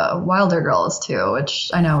about Wilder Girls too,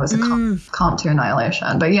 which I know was a comp to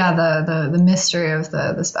Annihilation. But yeah, the mystery of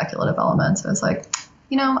the speculative elements. I was like,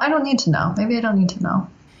 I don't need to know. Maybe I don't need to know.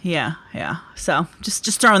 Yeah. So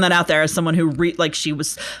just throwing that out there as someone who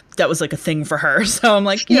that was like a thing for her. So I'm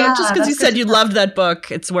like, just because you said you loved that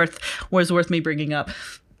book, was worth me bringing up.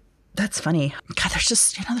 That's funny. God, there's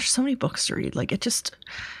just, there's so many books to read. Like it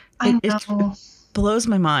blows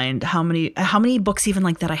my mind how many books even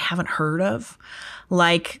like that I haven't heard of.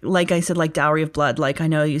 Like I said, like Dowry of Blood. Like I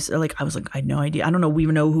know you said, like I was like, I had no idea. I don't know. We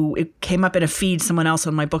even know who it came up in a feed. Someone else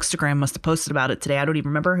on my Bookstagram must have posted about it today. I don't even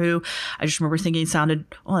remember who. I just remember thinking it sounded,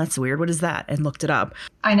 oh, that's weird. What is that? And looked it up.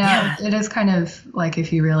 I know. Yeah. It is kind of like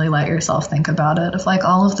if you really let yourself think about it, of like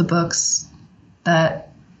all of the books that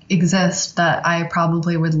exist that I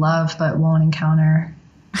probably would love but won't encounter.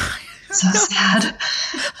 So sad.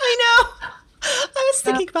 I know. I was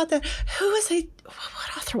thinking about that.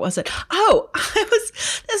 What author author was it? Oh,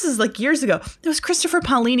 this is like years ago. It was Christopher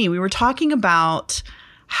Paolini. We were talking about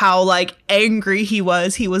how like angry he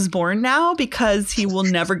was born now because he will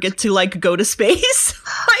never get to like go to space.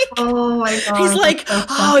 Like, oh my God. He's like,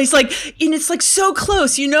 he's like, and it's like so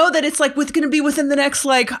close, you know, that it's like going to be within the next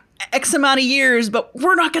like X amount of years, but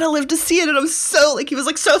we're not going to live to see it. And I'm so like, he was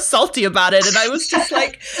like so salty about it. And I was just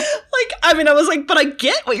like, I was like, but I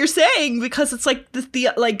get what you're saying, because it's like the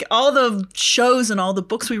like all the shows and all the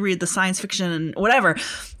books we read, the science fiction and whatever.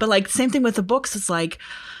 But like same thing with the books. It's like,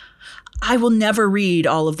 I will never read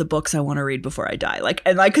all of the books I want to read before I die. Like,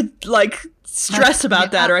 and I could like stress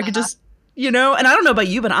about that, or I could just, you know, and I don't know about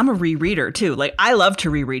you, but I'm a rereader too. Like, I love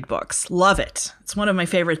to reread books. Love it. It's one of my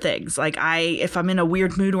favorite things. Like, if I'm in a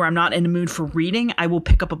weird mood or I'm not in a mood for reading, I will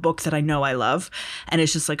pick up a book that I know I love, and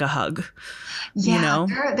it's just like a hug. Yeah, you know?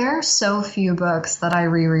 There are so few books that I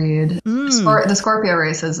reread. The Scorpio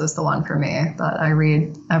Races is the one for me that I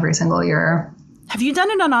read every single year. Have you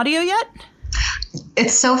done it on audio yet?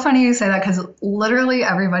 It's so funny you say that, because literally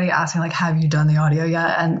everybody asks me, like, have you done the audio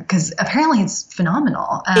yet? And because apparently it's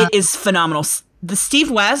phenomenal. It is phenomenal. The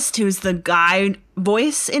Steve West, who's the guy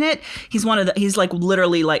voice in it, he's like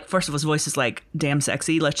literally like, first of all, his voice is like damn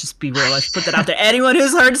sexy. Let's just be real. Let's put that out there. Anyone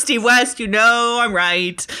who's heard Steve West, you know I'm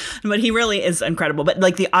right. But he really is incredible. But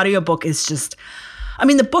like the audiobook is just, I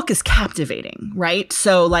mean, the book is captivating, right?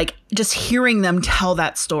 So like just hearing them tell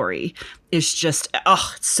that story is just,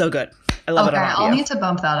 oh, it's so good. I love it on audio. I'll need to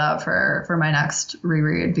bump that up for my next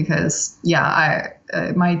reread, because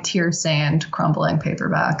my tear stained crumbling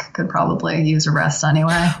paperback could probably use a rest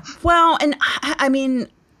anyway. Well, and I mean,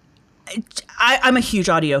 I'm a huge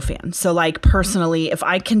audio fan. So like personally, if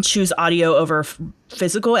I can choose audio over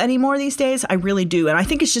physical anymore these days, I really do. And I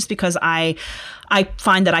think it's just because I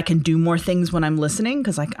find that I can do more things when I'm listening,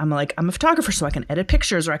 because I'm a photographer, so I can edit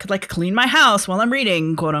pictures, or I could like clean my house while I'm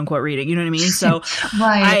reading, quote unquote reading. You know what I mean? So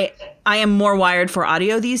right. I am more wired for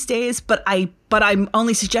audio these days, but I'm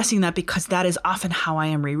only suggesting that because that is often how I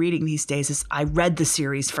am rereading these days. Is I read the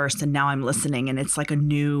series first and now I'm listening, and it's like a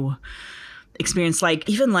new experience. Like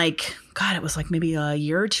even like, God, it was like maybe a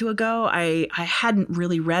year or two ago, I hadn't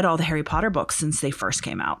really read all the Harry Potter books since they first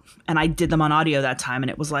came out, and I did them on audio that time, and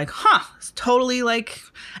it was like, it's totally like,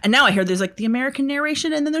 and now I hear there's like the American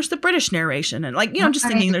narration and then there's the British narration, and like, you know, I'm just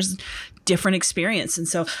thinking there's different experience. And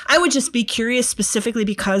so I would just be curious, specifically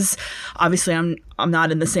because obviously I'm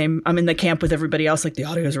not in the same, I'm in the camp with everybody else, like the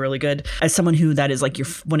audio is really good. As someone who that is like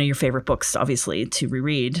one of your favorite books, obviously, to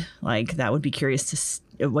reread, like that would be curious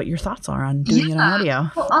to what your thoughts are on doing it on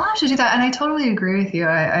audio. Well, I'll have to do that. And I totally agree with you.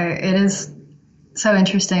 It is so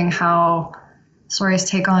interesting how stories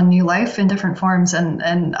take on new life in different forms.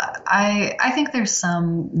 And I think there's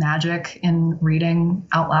some magic in reading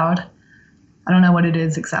out loud. I don't know what it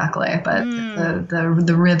is exactly, but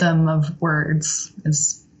the rhythm of words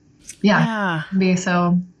is, be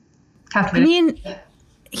so captivating. I mean,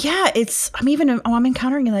 yeah, I'm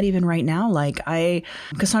encountering that even right now. Like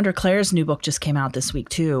Cassandra Clare's new book just came out this week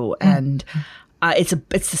too. And it's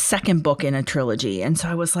the second book in a trilogy. And so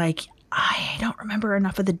I was like, I don't remember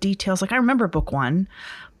enough of the details. Like I remember book one,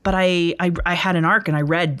 but I had an arc and I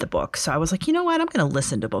read the book. So I was like, you know what? I'm going to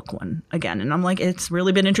listen to book one again. And I'm like, it's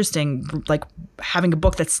really been interesting, like having a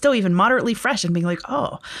book that's still even moderately fresh and being like,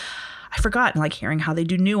 oh, I forgot, and like hearing how they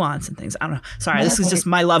do nuance and things. I don't know. Sorry, this is just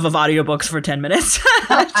my love of audiobooks for 10 minutes.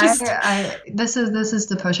 This is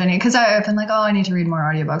the push I need, because I've been like, oh, I need to read more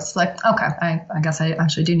audiobooks. It's like, okay, I guess I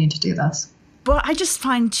actually do need to do this. But I just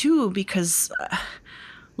find too, because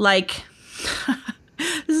like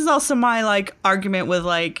this is also my like argument with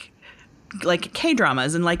like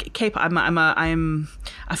K-dramas and like K-pop. I'm a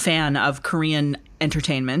fan of Korean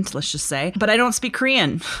entertainment, let's just say, but I don't speak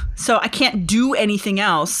Korean, so I can't do anything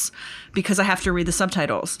else because I have to read the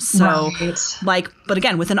subtitles. So but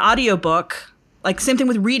again, with an audiobook, like same thing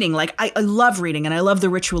with reading, like I love reading, and I love the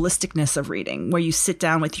ritualisticness of reading, where you sit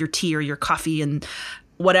down with your tea or your coffee and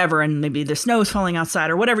whatever, and maybe the snow's falling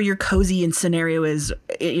outside or whatever your cozy and scenario is,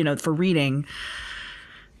 you know, for reading.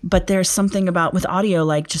 But there's something about with audio,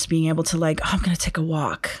 like just being able to like, oh, I'm going to take a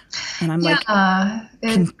walk, and I'm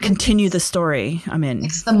continue the story I'm in.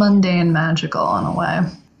 It's the mundane magical in a way.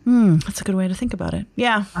 That's a good way to think about it.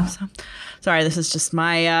 Yeah. So, sorry, this is just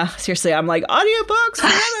my, seriously, I'm like, audiobooks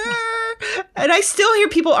forever. And I still hear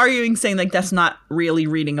people arguing, saying like, that's not really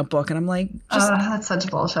reading a book. And I'm like, that's such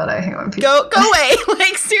bullshit. I hate when people go away.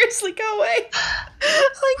 Like, seriously, go away.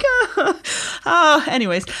 Like,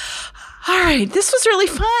 anyways. All right. This was really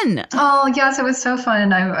fun. Oh, yes, it was so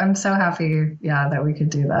fun. I'm so happy, that we could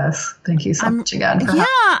do this. Thank you so much again for having me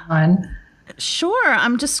on. Sure.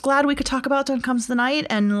 I'm just glad we could talk about Then Comes the Night,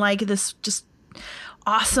 and like this just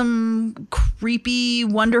awesome, creepy,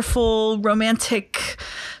 wonderful, romantic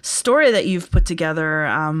story that you've put together.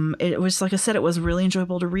 It was, like I said, it was really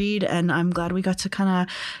enjoyable to read, and I'm glad we got to kind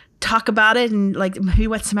of talk about it and like maybe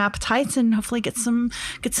whet some appetites and hopefully get some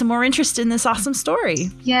more interest in this awesome story.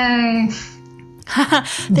 Yay.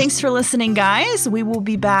 Thanks for listening, guys. We will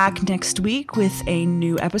be back next week with a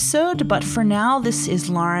new episode. But for now, this is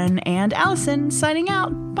Lauren and Allison signing out.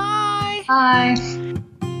 Bye. Bye.